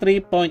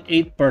 53.8%.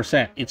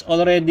 It's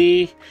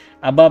already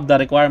above the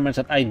requirements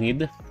that I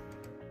need.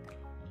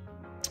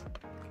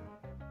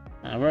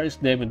 Where is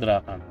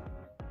Demidrakan?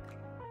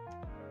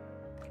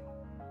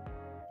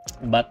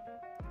 But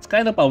it's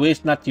kind of a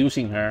waste not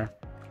using her.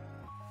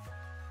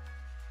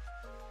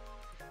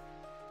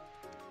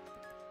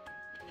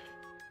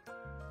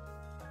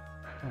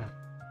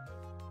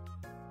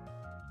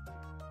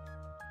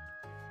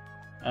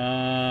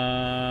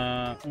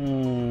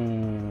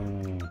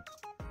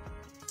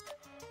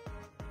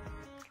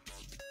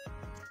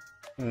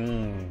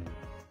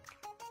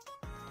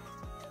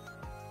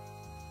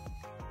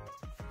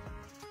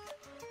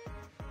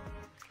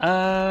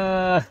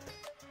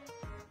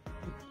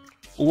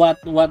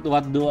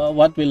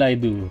 What will I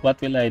do?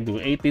 What will I do?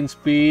 18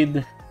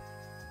 speed,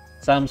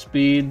 some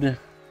speed.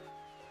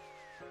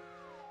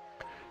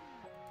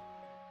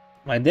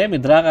 My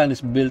Demidrakan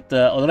is built,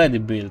 already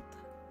built.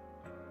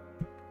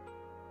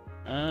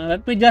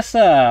 Let me just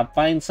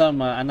find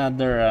some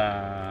another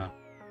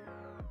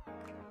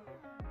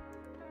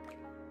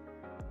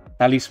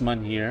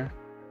talisman here.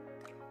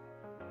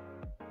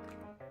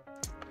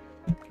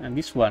 And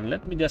this one,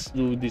 let me just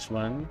do this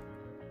one.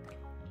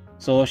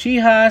 So she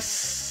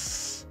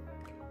has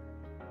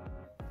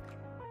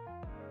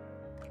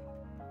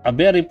a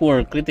very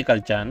poor critical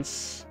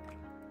chance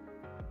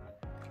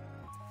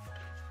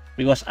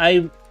because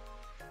I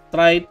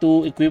tried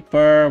to equip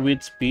her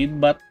with speed,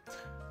 but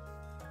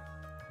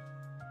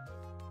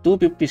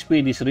 250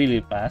 speed is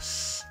really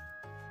fast.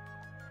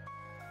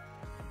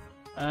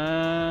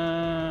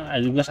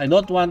 Because I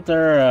don't want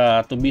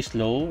her to be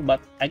slow, but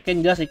I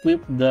can just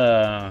equip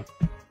the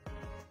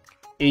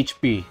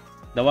HP,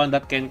 the one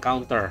that can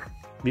counter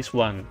this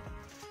one.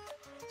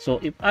 So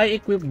if I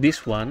equip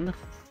this one,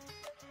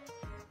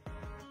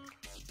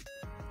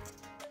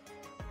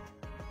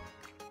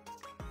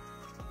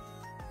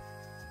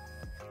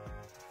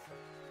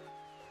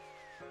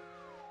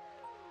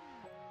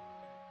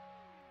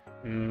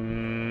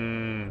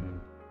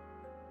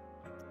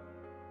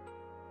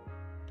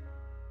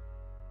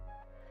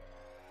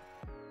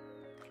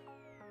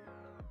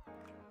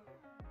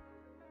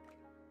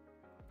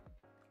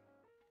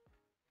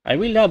 I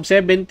will have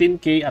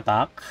 17k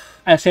attack,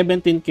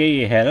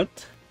 17k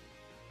health,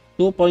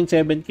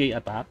 2.7k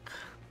attack.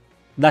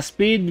 The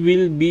speed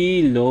will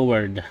be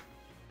lowered.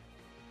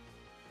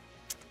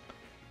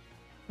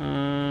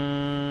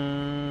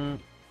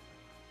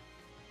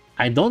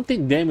 I don't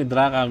think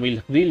Demidrakan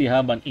will really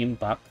have an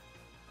impact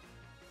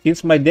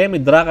since my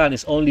Demidrakan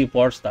is only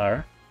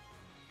 4-star.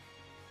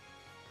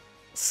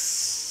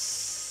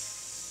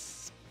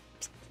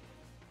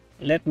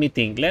 Let me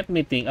think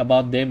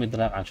about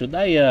Demidrakan. Should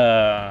I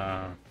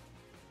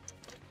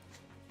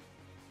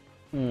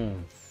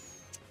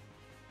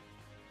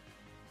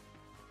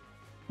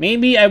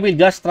maybe I will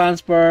just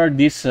transfer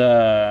this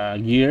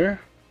gear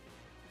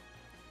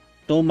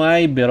to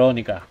my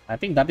Veronica. I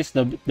think that is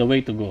the way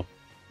to go.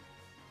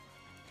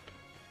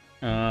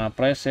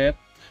 Preset.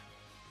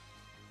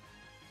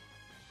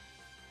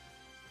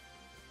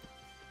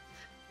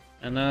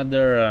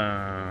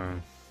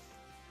 Another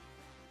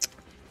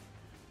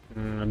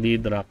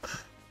D-Drac.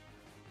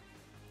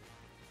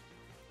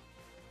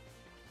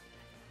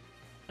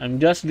 I'm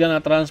just gonna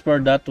transfer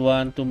that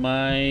one to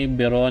my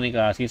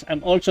Veronica since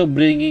I'm also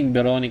bringing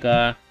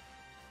Veronica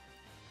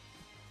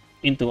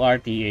into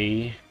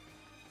RTA.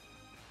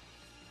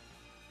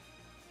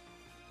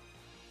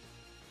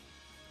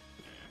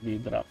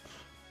 D-Drac.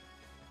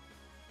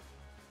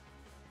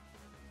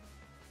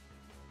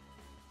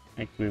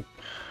 Equip.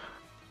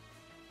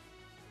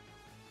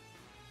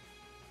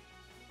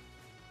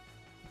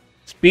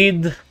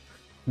 Speed,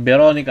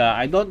 Veronica.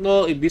 I don't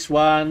know if this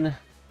one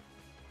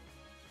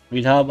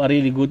will have a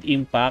really good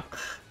impact.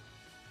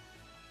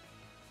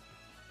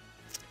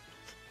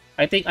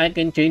 I think I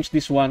can change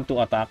this one to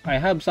attack. I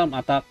have some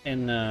attack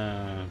and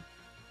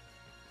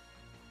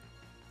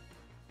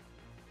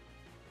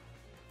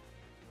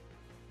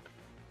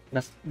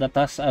that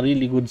has a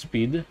really good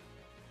speed.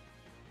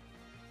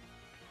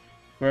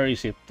 Where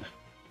is it?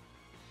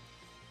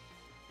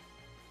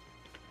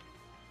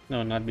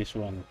 No, not this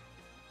one.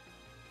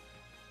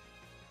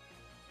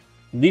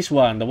 This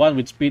one, the one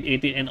with speed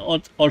 18 and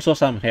also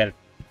some health.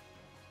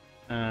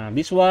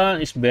 This one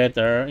is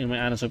better in my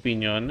honest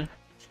opinion.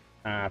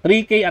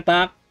 3k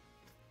attack,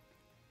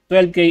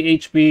 12k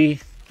HP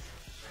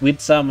with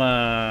some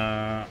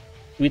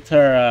with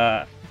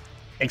her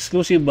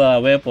exclusive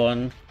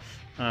weapon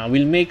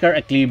will make her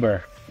a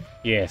cleaver.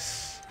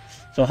 Yes.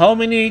 So how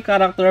many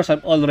characters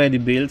I've already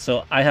built?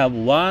 So I have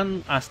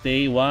 1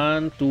 Aste,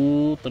 1,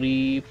 2,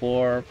 3,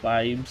 4,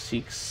 5,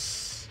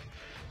 6,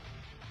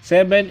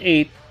 7,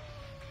 8,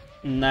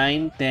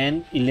 9,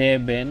 10,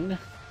 11,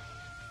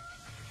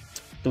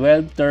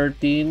 12,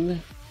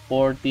 13,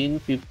 14,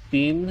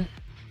 15.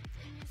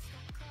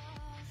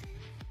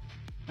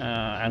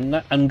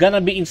 I'm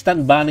gonna be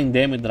instant banning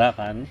them with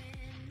Rakan.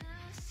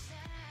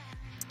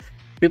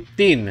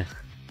 15.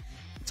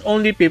 It's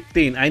only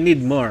 15. I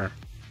need more.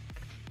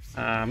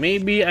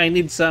 Maybe I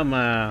need some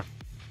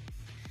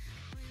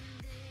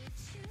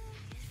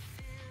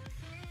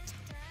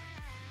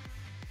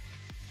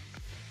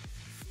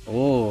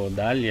oh,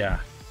 Dahlia.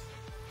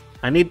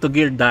 I need to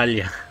gear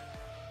Dahlia.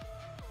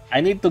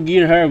 I need to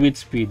gear her with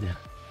speed.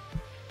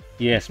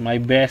 Yes, my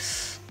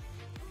best.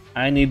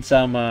 I need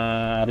some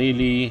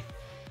really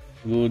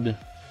good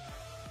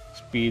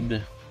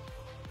speed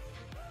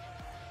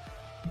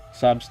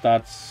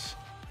substats.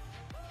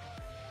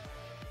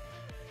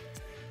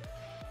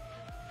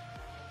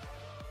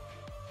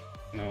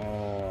 No,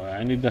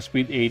 I need the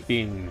speed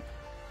 18.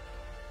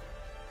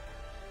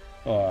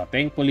 Oh,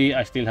 thankfully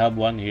I still have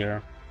one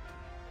here.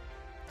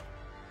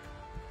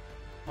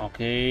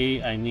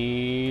 Okay, I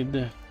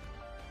need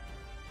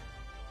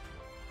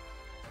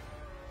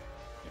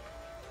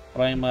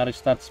primary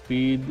stat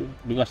speed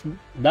because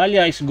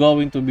Dahlia is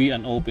going to be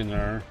an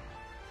opener.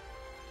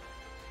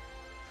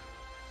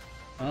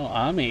 Oh,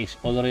 Ame is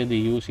already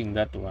using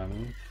that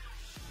one.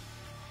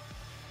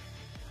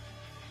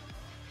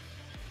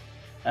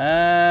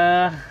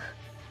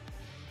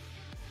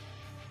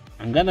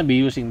 I'm gonna be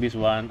using this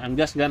one. I'm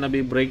just gonna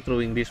be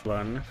breakthroughing this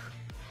one.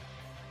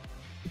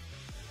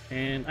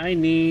 And I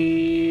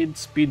need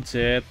speed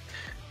set.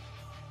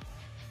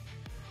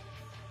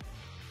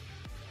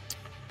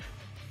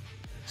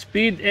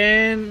 Speed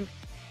and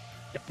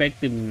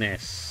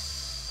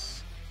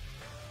effectiveness.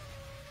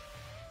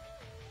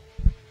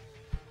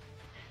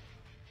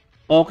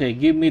 Okay,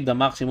 give me the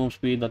maximum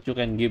speed that you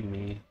can give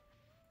me.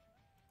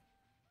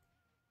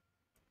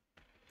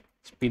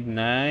 Speed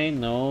 9,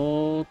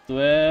 no.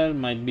 12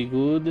 might be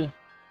good.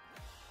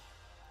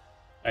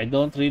 I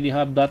don't really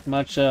have that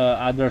much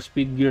other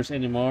speed gears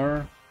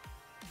anymore.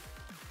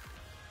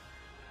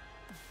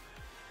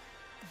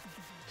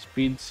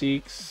 Speed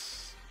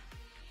 6.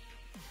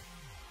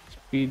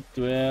 Speed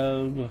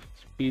 12.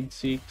 Speed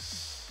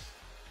 6.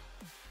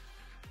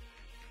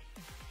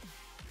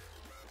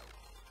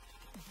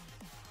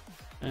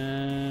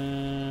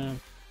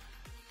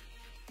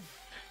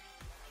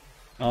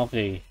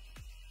 Okay.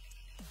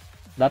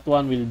 That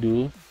one will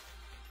do.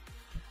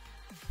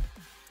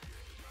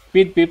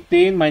 Speed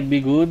 15 might be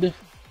good.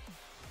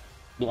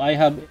 Do I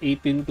have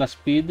 18 plus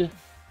speed?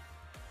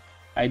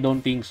 I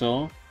don't think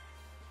so.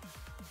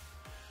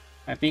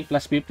 I think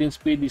plus 15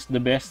 speed is the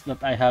best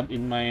that I have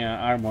in my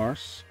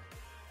armors.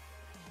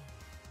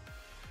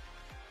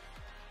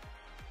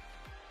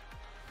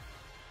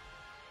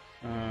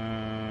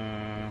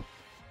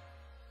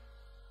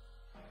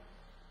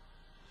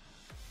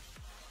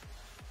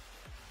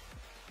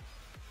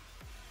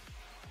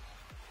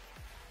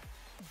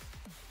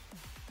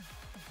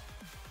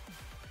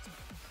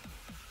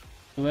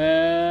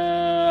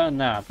 Well,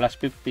 nah, plus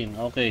 15.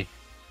 Okay.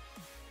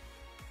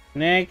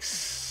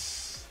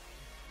 Next.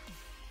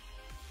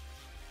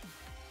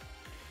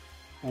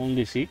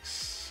 Only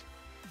 6.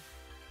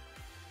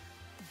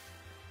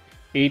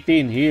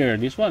 18 here.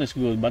 This one is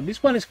good, but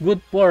this one is good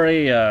for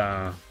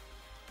a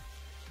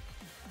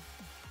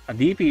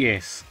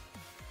DPS.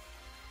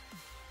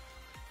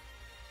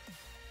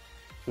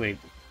 Wait.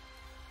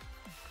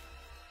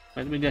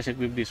 Let me just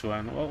equip this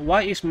one.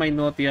 Why is my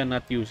Notia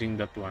not using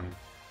that one?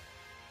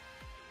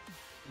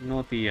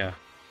 Notia.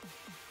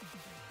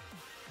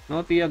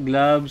 Notia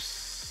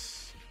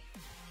gloves.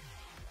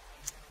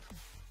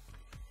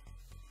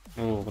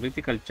 Oh,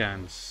 critical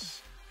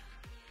chance.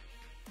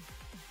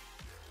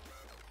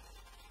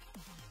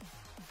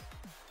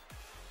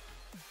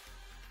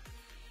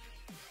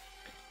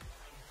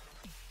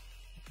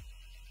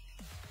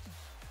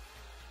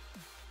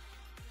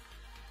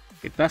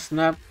 It does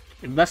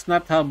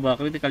not have a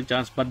critical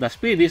chance, but the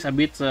speed is a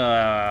bit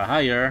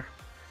higher.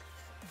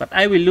 But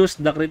I will lose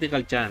the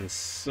critical chance.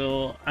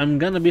 So I'm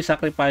gonna be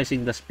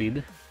sacrificing the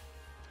speed.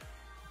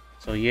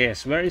 So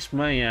yes, where is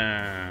my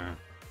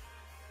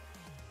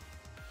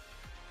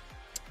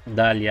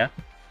Dahlia?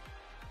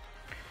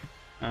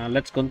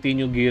 Let's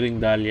continue gearing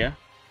Dahlia.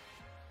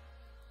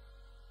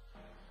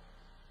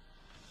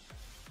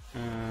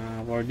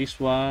 For this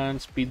one,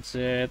 speed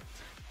set,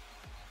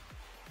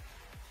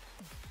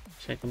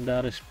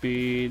 secondary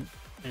speed,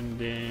 and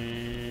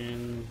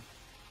then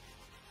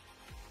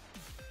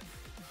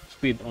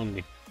speed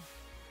only.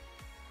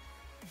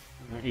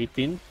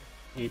 18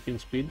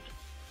 speed.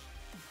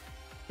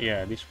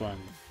 Yeah, this one.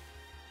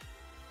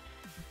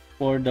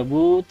 For the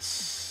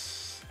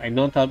boots, I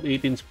don't have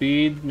 18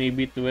 speed.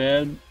 Maybe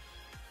 12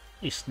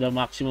 is the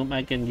maximum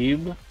I can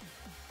give.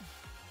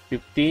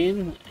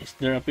 15. Is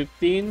there a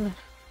 15?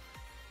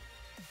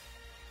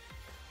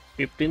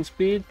 15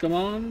 speed, come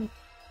on.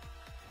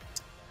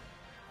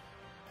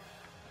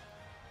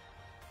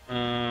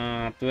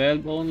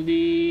 12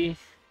 only.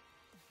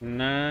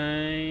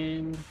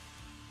 9.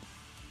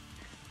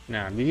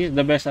 Nah, this is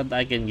the best that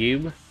I can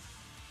give.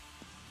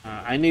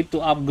 I need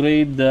to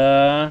upgrade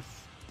the...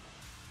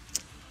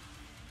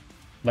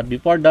 But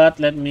before that,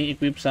 let me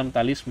equip some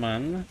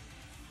talisman.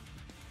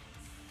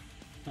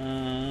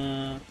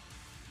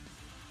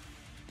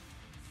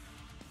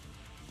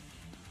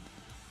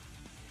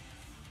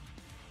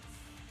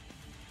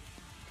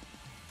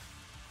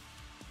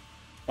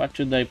 What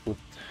should I put?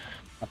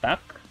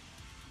 Attack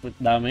with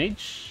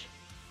damage.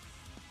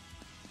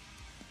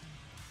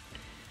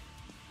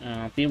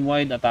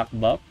 Team-wide attack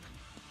buff.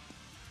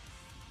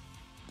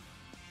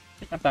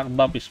 Attack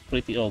buff is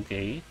pretty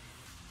okay.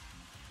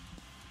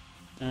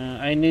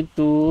 I need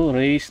to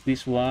raise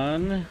this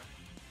one.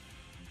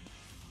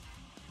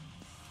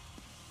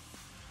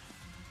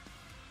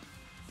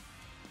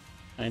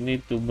 I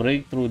need to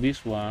break through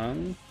this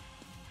one.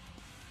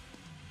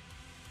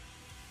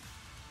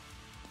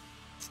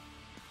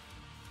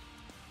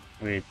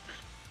 Wait.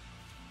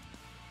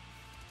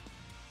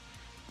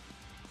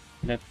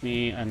 Let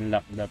me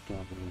unlock that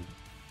one.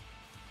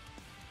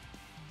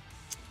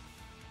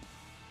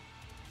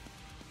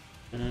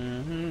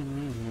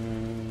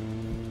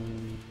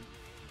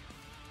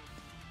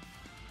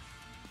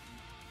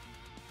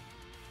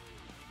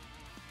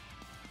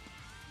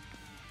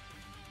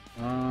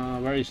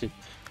 Where is it?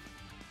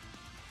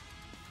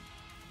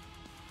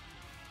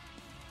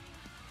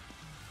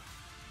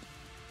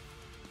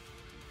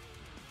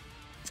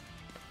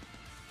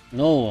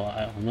 No,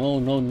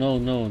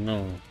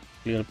 no.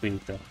 Clear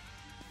filter.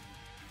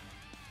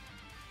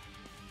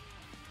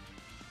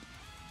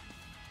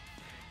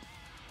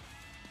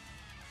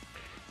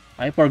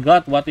 I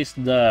forgot what is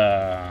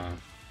the...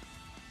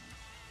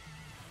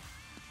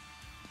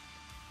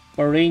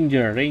 For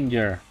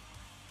Ranger.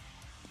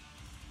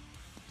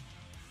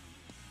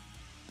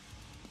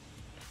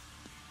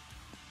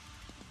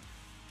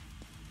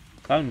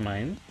 Calm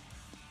Mind.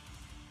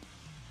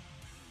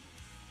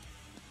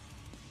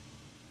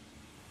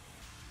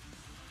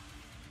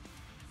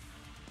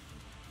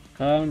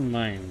 Calm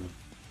Mind.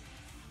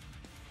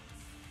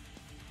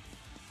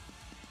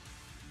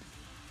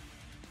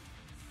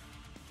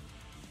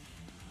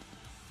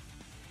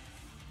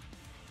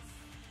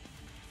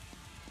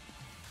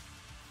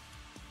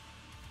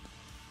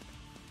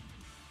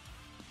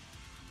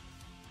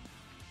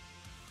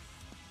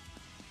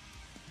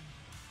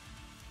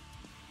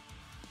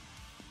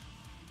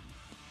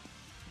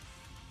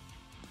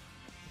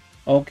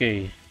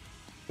 Okay,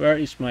 where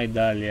is my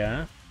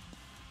Dahlia?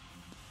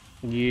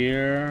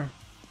 Gear,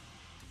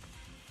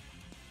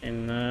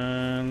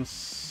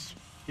 enhance.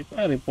 If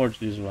I report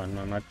this one,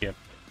 no, not yet.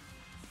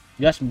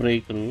 Just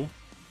breakthrough.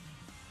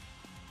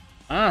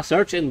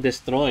 Search and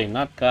destroy,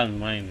 not calm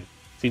mind.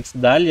 Since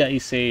Dahlia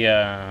is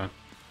a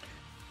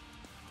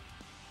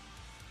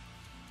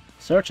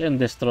search and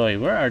destroy,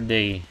 where are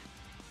they?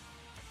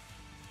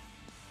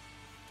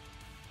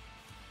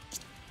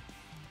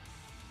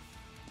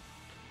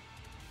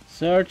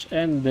 Search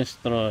and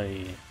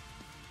destroy.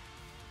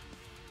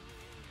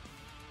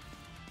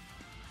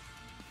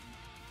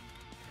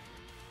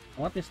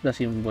 What is the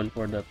symbol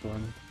for that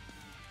one?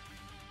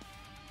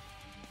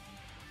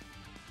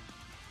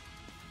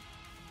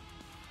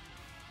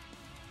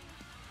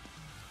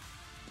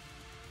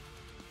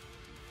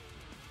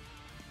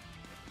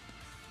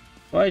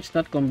 Why it's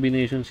not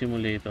combination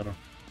simulator?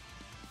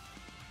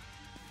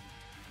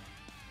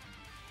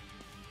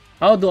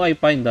 How do I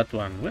find that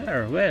one?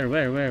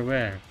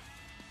 Where?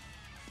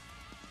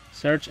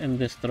 Search and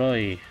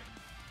destroy.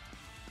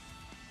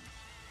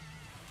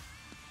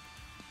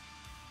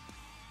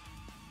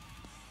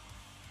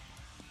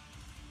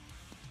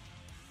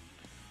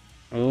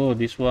 Oh,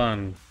 this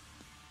one.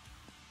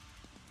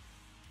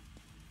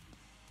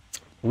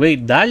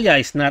 Wait, Dahlia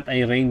is not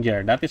a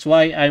ranger. That is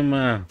why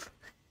I'm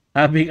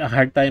having a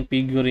hard time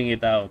figuring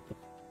it out.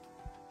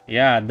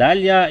 Yeah,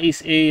 Dahlia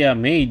is a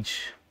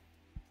mage.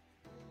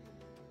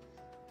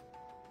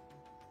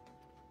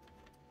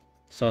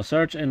 So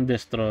search and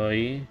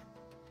destroy.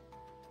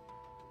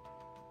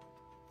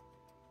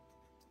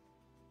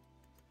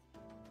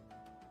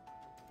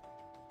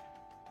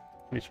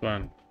 Which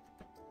one?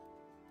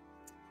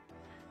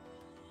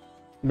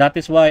 That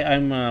is why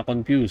I'm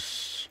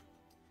confused.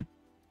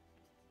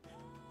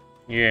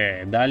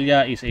 Yeah,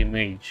 Dahlia is a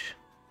mage.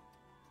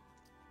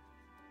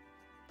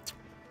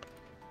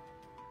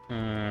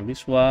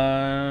 This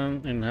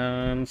one,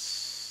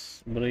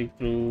 enhance,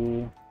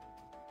 breakthrough,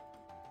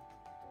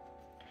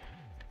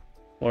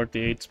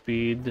 48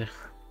 speed.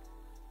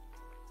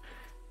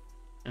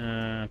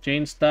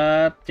 Change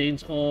stat,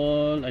 change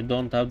all. I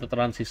don't have the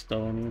transit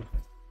stone.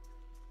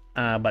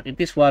 But it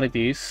is what it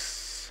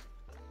is.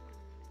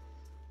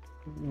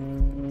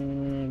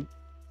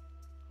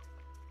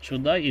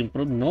 Should I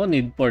improve? No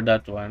need for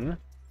that one.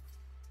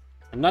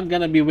 I'm not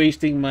gonna be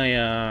wasting my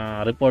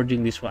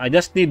reforging this one. I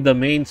just need the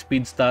main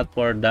speed stat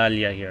for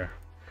Dahlia here.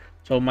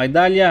 So my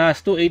Dahlia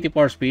has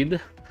 284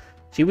 speed.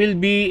 She will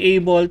be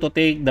able to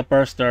take the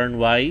first turn.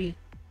 Why?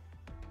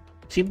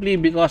 Simply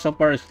because of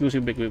her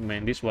exclusive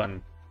equipment. This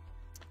one.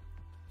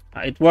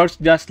 It works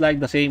just like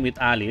the same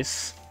with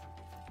Alice.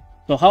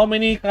 So how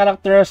many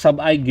characters have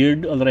I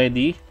geared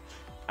already?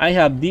 I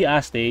have the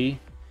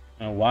Aste.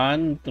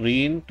 1,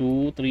 3,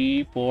 2,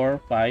 3, 4,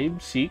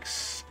 5,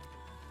 6,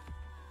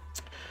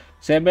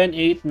 7,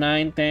 8,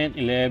 9, 10,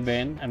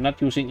 11. I'm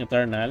not using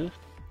Eternal.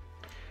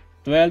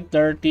 12,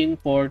 13,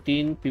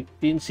 14,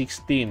 15,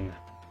 16.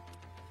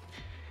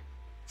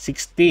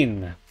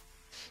 16.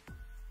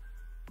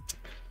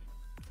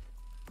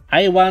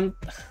 I want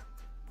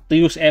to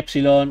use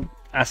Epsilon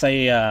as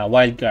a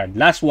wild card.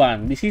 Last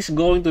one. This is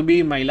going to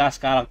be my last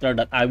character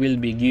that I will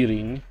be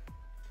gearing.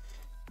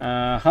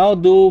 How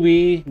do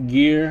we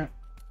gear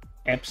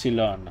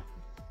Epsilon?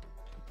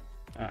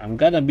 I'm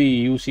gonna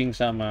be using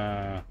some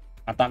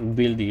attack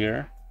build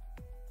here.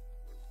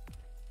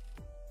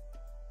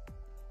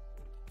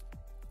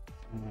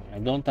 I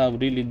don't have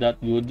really that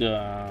good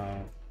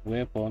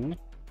weapon.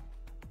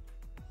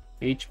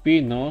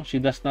 HP, no, she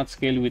does not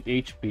scale with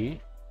HP.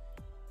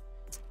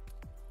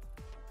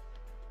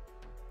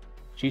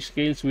 She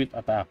scales with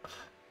attack.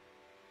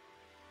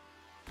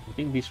 I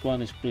think this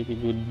one is pretty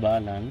good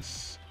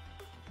balance.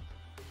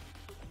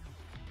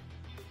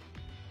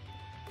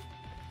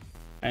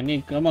 I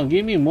need, come on,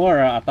 give me more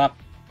attack.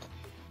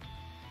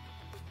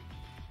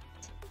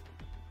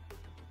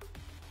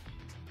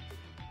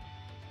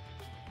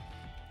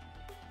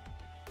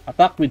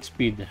 Attack with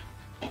speed.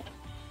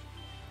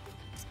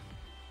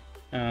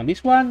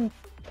 This one,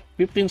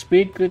 15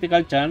 speed,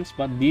 critical chance,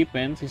 but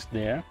defense is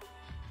there.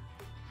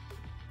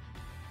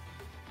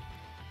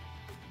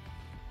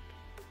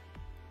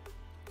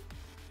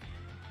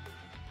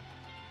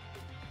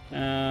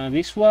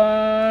 This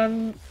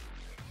one,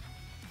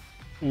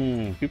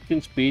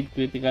 15 speed,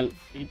 critical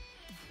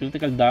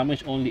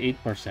damage only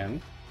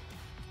 8%.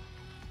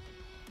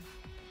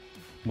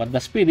 But the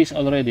speed is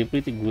already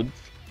pretty good.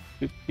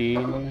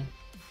 15.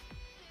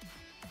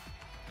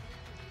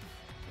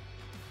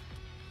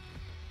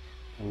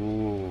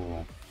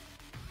 Oh.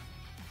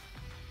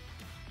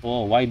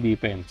 Oh, why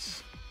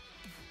defense?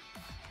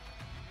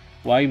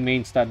 Why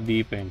main stat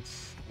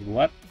defense?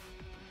 What?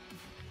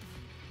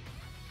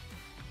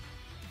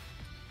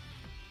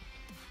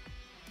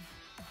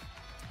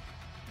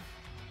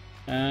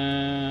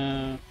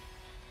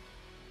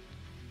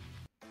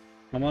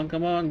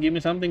 Come on, give me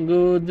something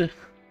good.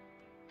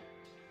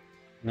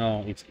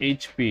 No, it's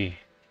HP.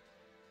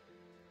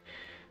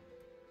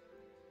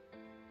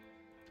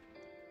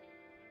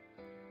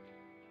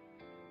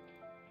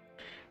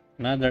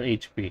 Another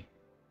HP.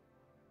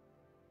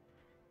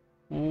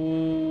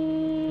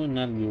 Oh,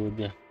 not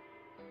good.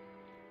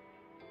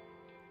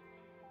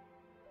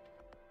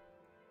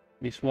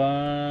 This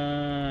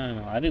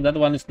one, I think that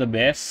one is the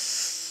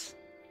best.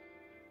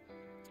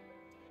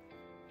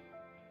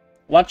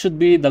 What should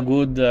be the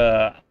good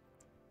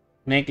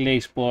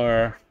necklace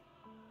for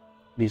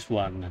this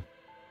one?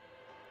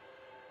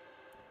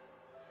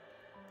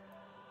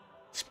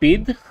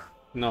 Speed?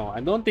 No, I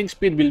don't think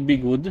speed will be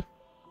good.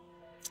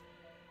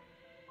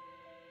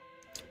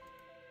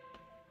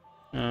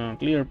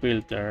 Clear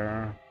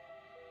filter.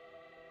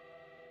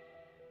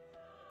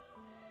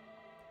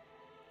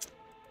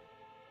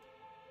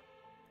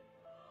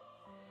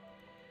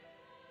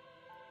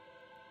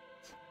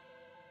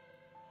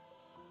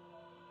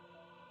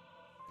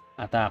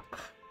 Attack.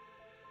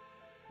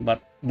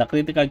 But the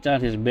critical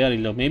chance is very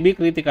low. Maybe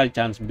critical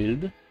chance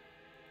build.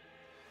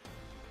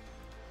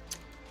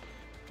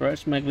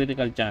 First, my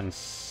critical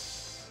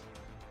chance.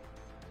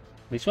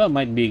 This one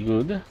might be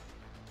good.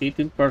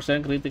 18%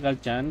 critical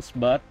chance,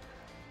 but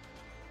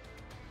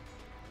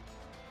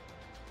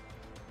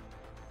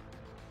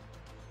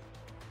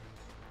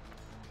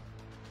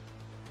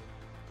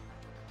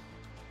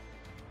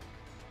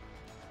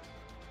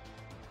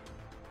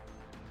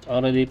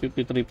already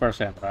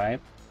 53%,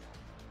 right?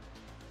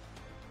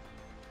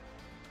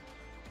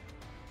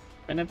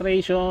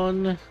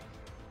 Penetration.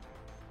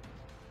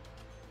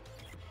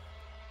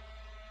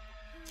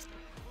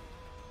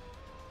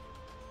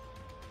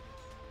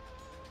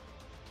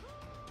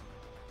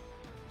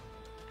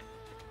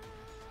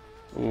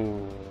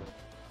 Ooh.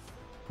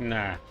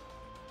 Nah.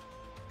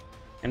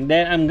 And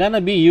then I'm gonna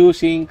be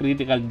using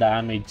critical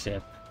damage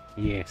set.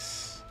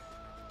 Yes.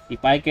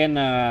 If I can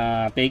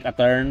take a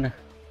turn,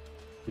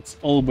 it's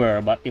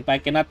over. But if I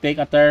cannot take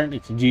a turn,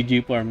 it's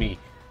GG for me.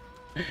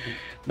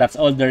 That's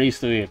all there is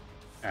to it.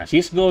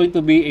 She's going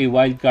to be a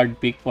wild card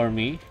pick for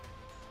me.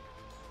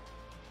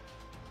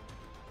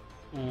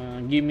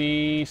 Give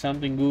me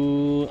something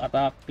good.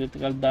 Attack,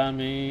 critical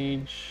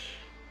damage.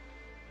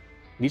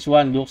 This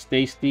one looks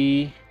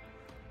tasty.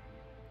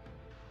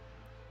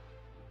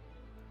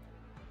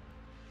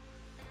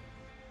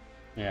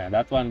 Yeah,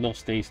 that one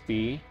looks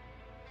tasty.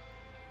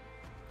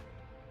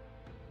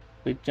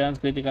 Crit chance,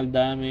 critical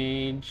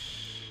damage.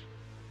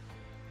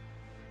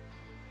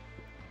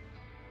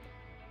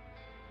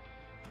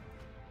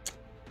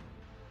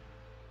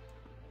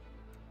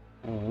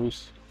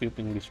 who's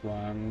equipping this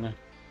one?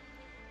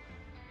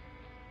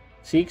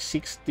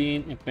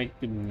 616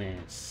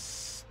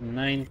 effectiveness,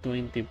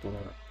 924.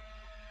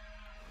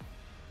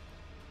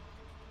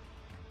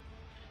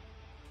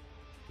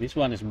 This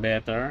one is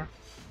better.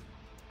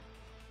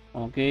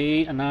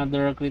 Okay,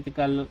 another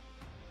critical,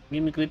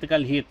 mini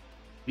critical hit.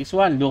 This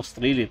one looks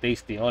really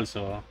tasty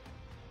also.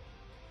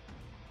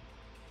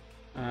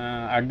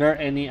 Are there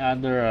any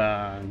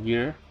other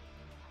gear?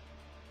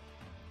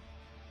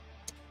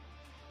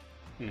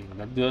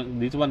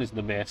 This one is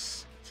the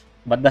best.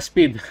 But the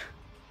speed.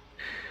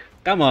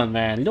 Come on,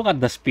 man. Look at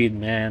the speed,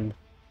 man.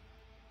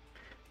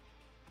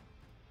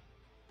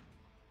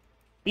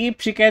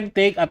 If she can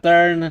take a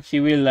turn, she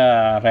will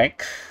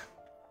wreck.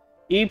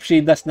 If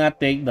she does not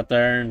take the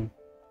turn,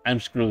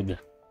 I'm screwed.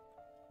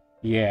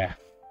 Yeah.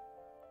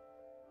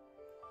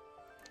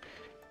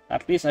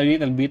 At least a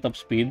little bit of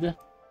speed.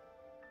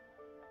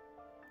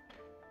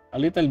 A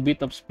little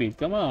bit of speed.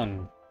 Come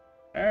on.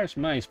 There's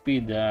my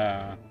speed.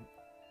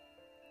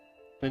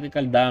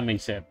 Critical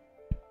damage set.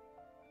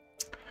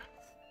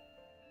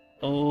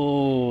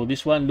 Oh,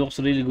 this one looks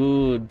really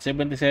good.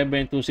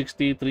 77,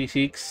 260,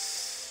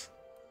 36.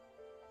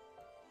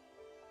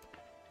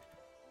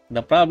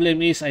 The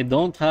problem is I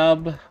don't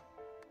have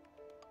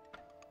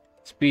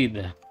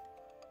speed.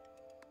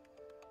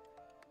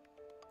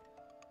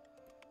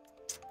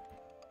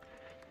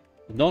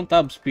 Don't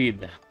have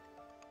speed.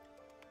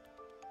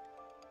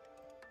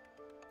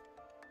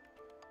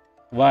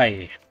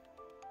 Why?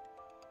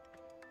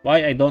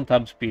 Why I don't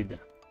have speed?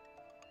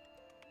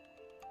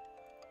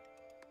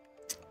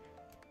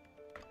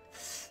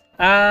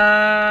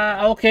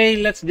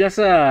 Okay, let's just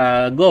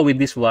go with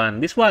this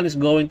one. This one is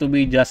going to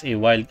be just a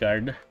wild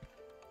card.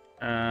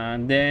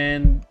 And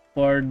then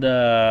for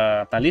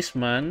the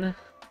talisman,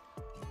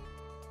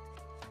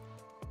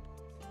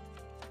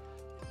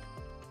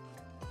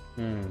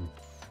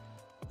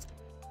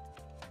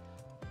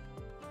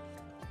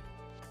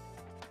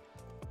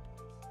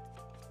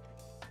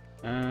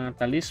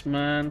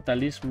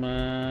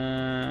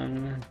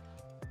 talisman.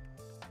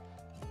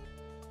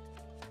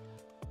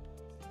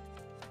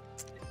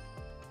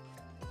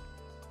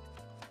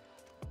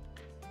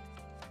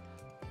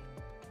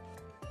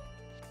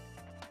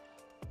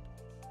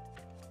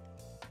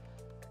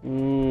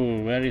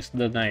 Ooh, where is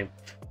the knife?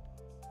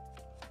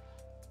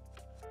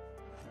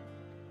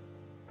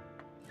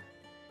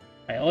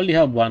 I only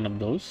have one of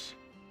those.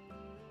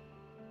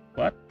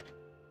 What?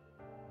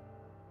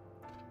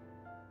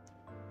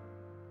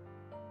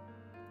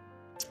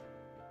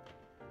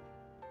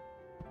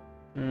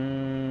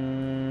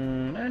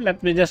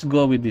 Let me just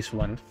go with this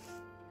one.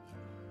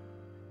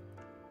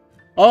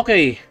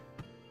 Okay.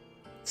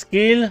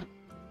 Skill.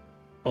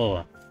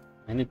 Oh,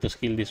 I need to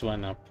skill this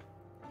one up.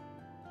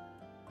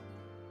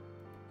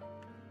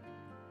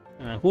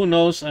 Who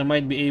knows? I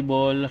might be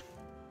able.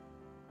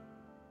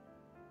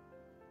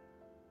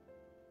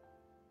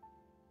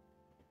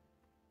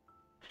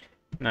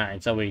 Nah,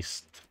 it's a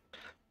waste.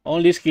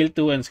 Only skill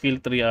 2 and skill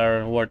 3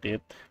 are worth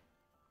it.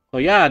 So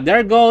yeah,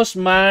 there goes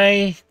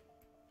my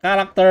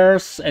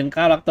characters and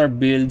character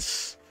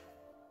builds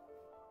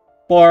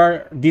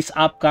for this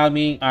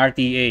upcoming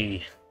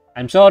RTA.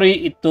 I'm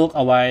sorry it took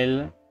a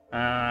while.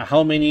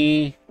 How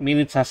many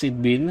minutes has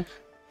it been?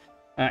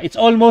 It's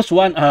almost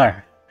 1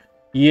 hour.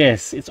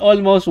 Yes, it's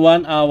almost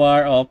 1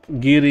 hour of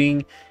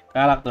gearing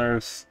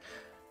characters.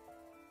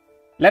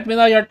 Let me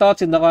know your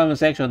thoughts in the comment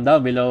section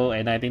down below.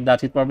 And I think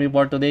that's it for me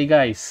for today,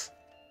 guys.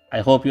 I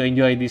hope you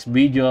enjoyed this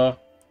video.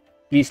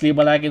 Please leave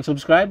a like and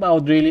subscribe. I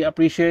would really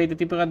appreciate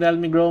it if you can help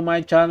me grow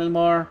my channel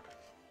more.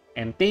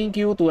 And thank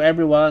you to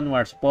everyone who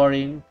are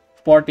supporting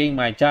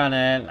my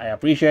channel. I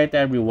appreciate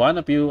every one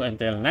of you.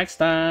 Until next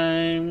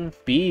time,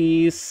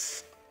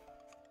 peace.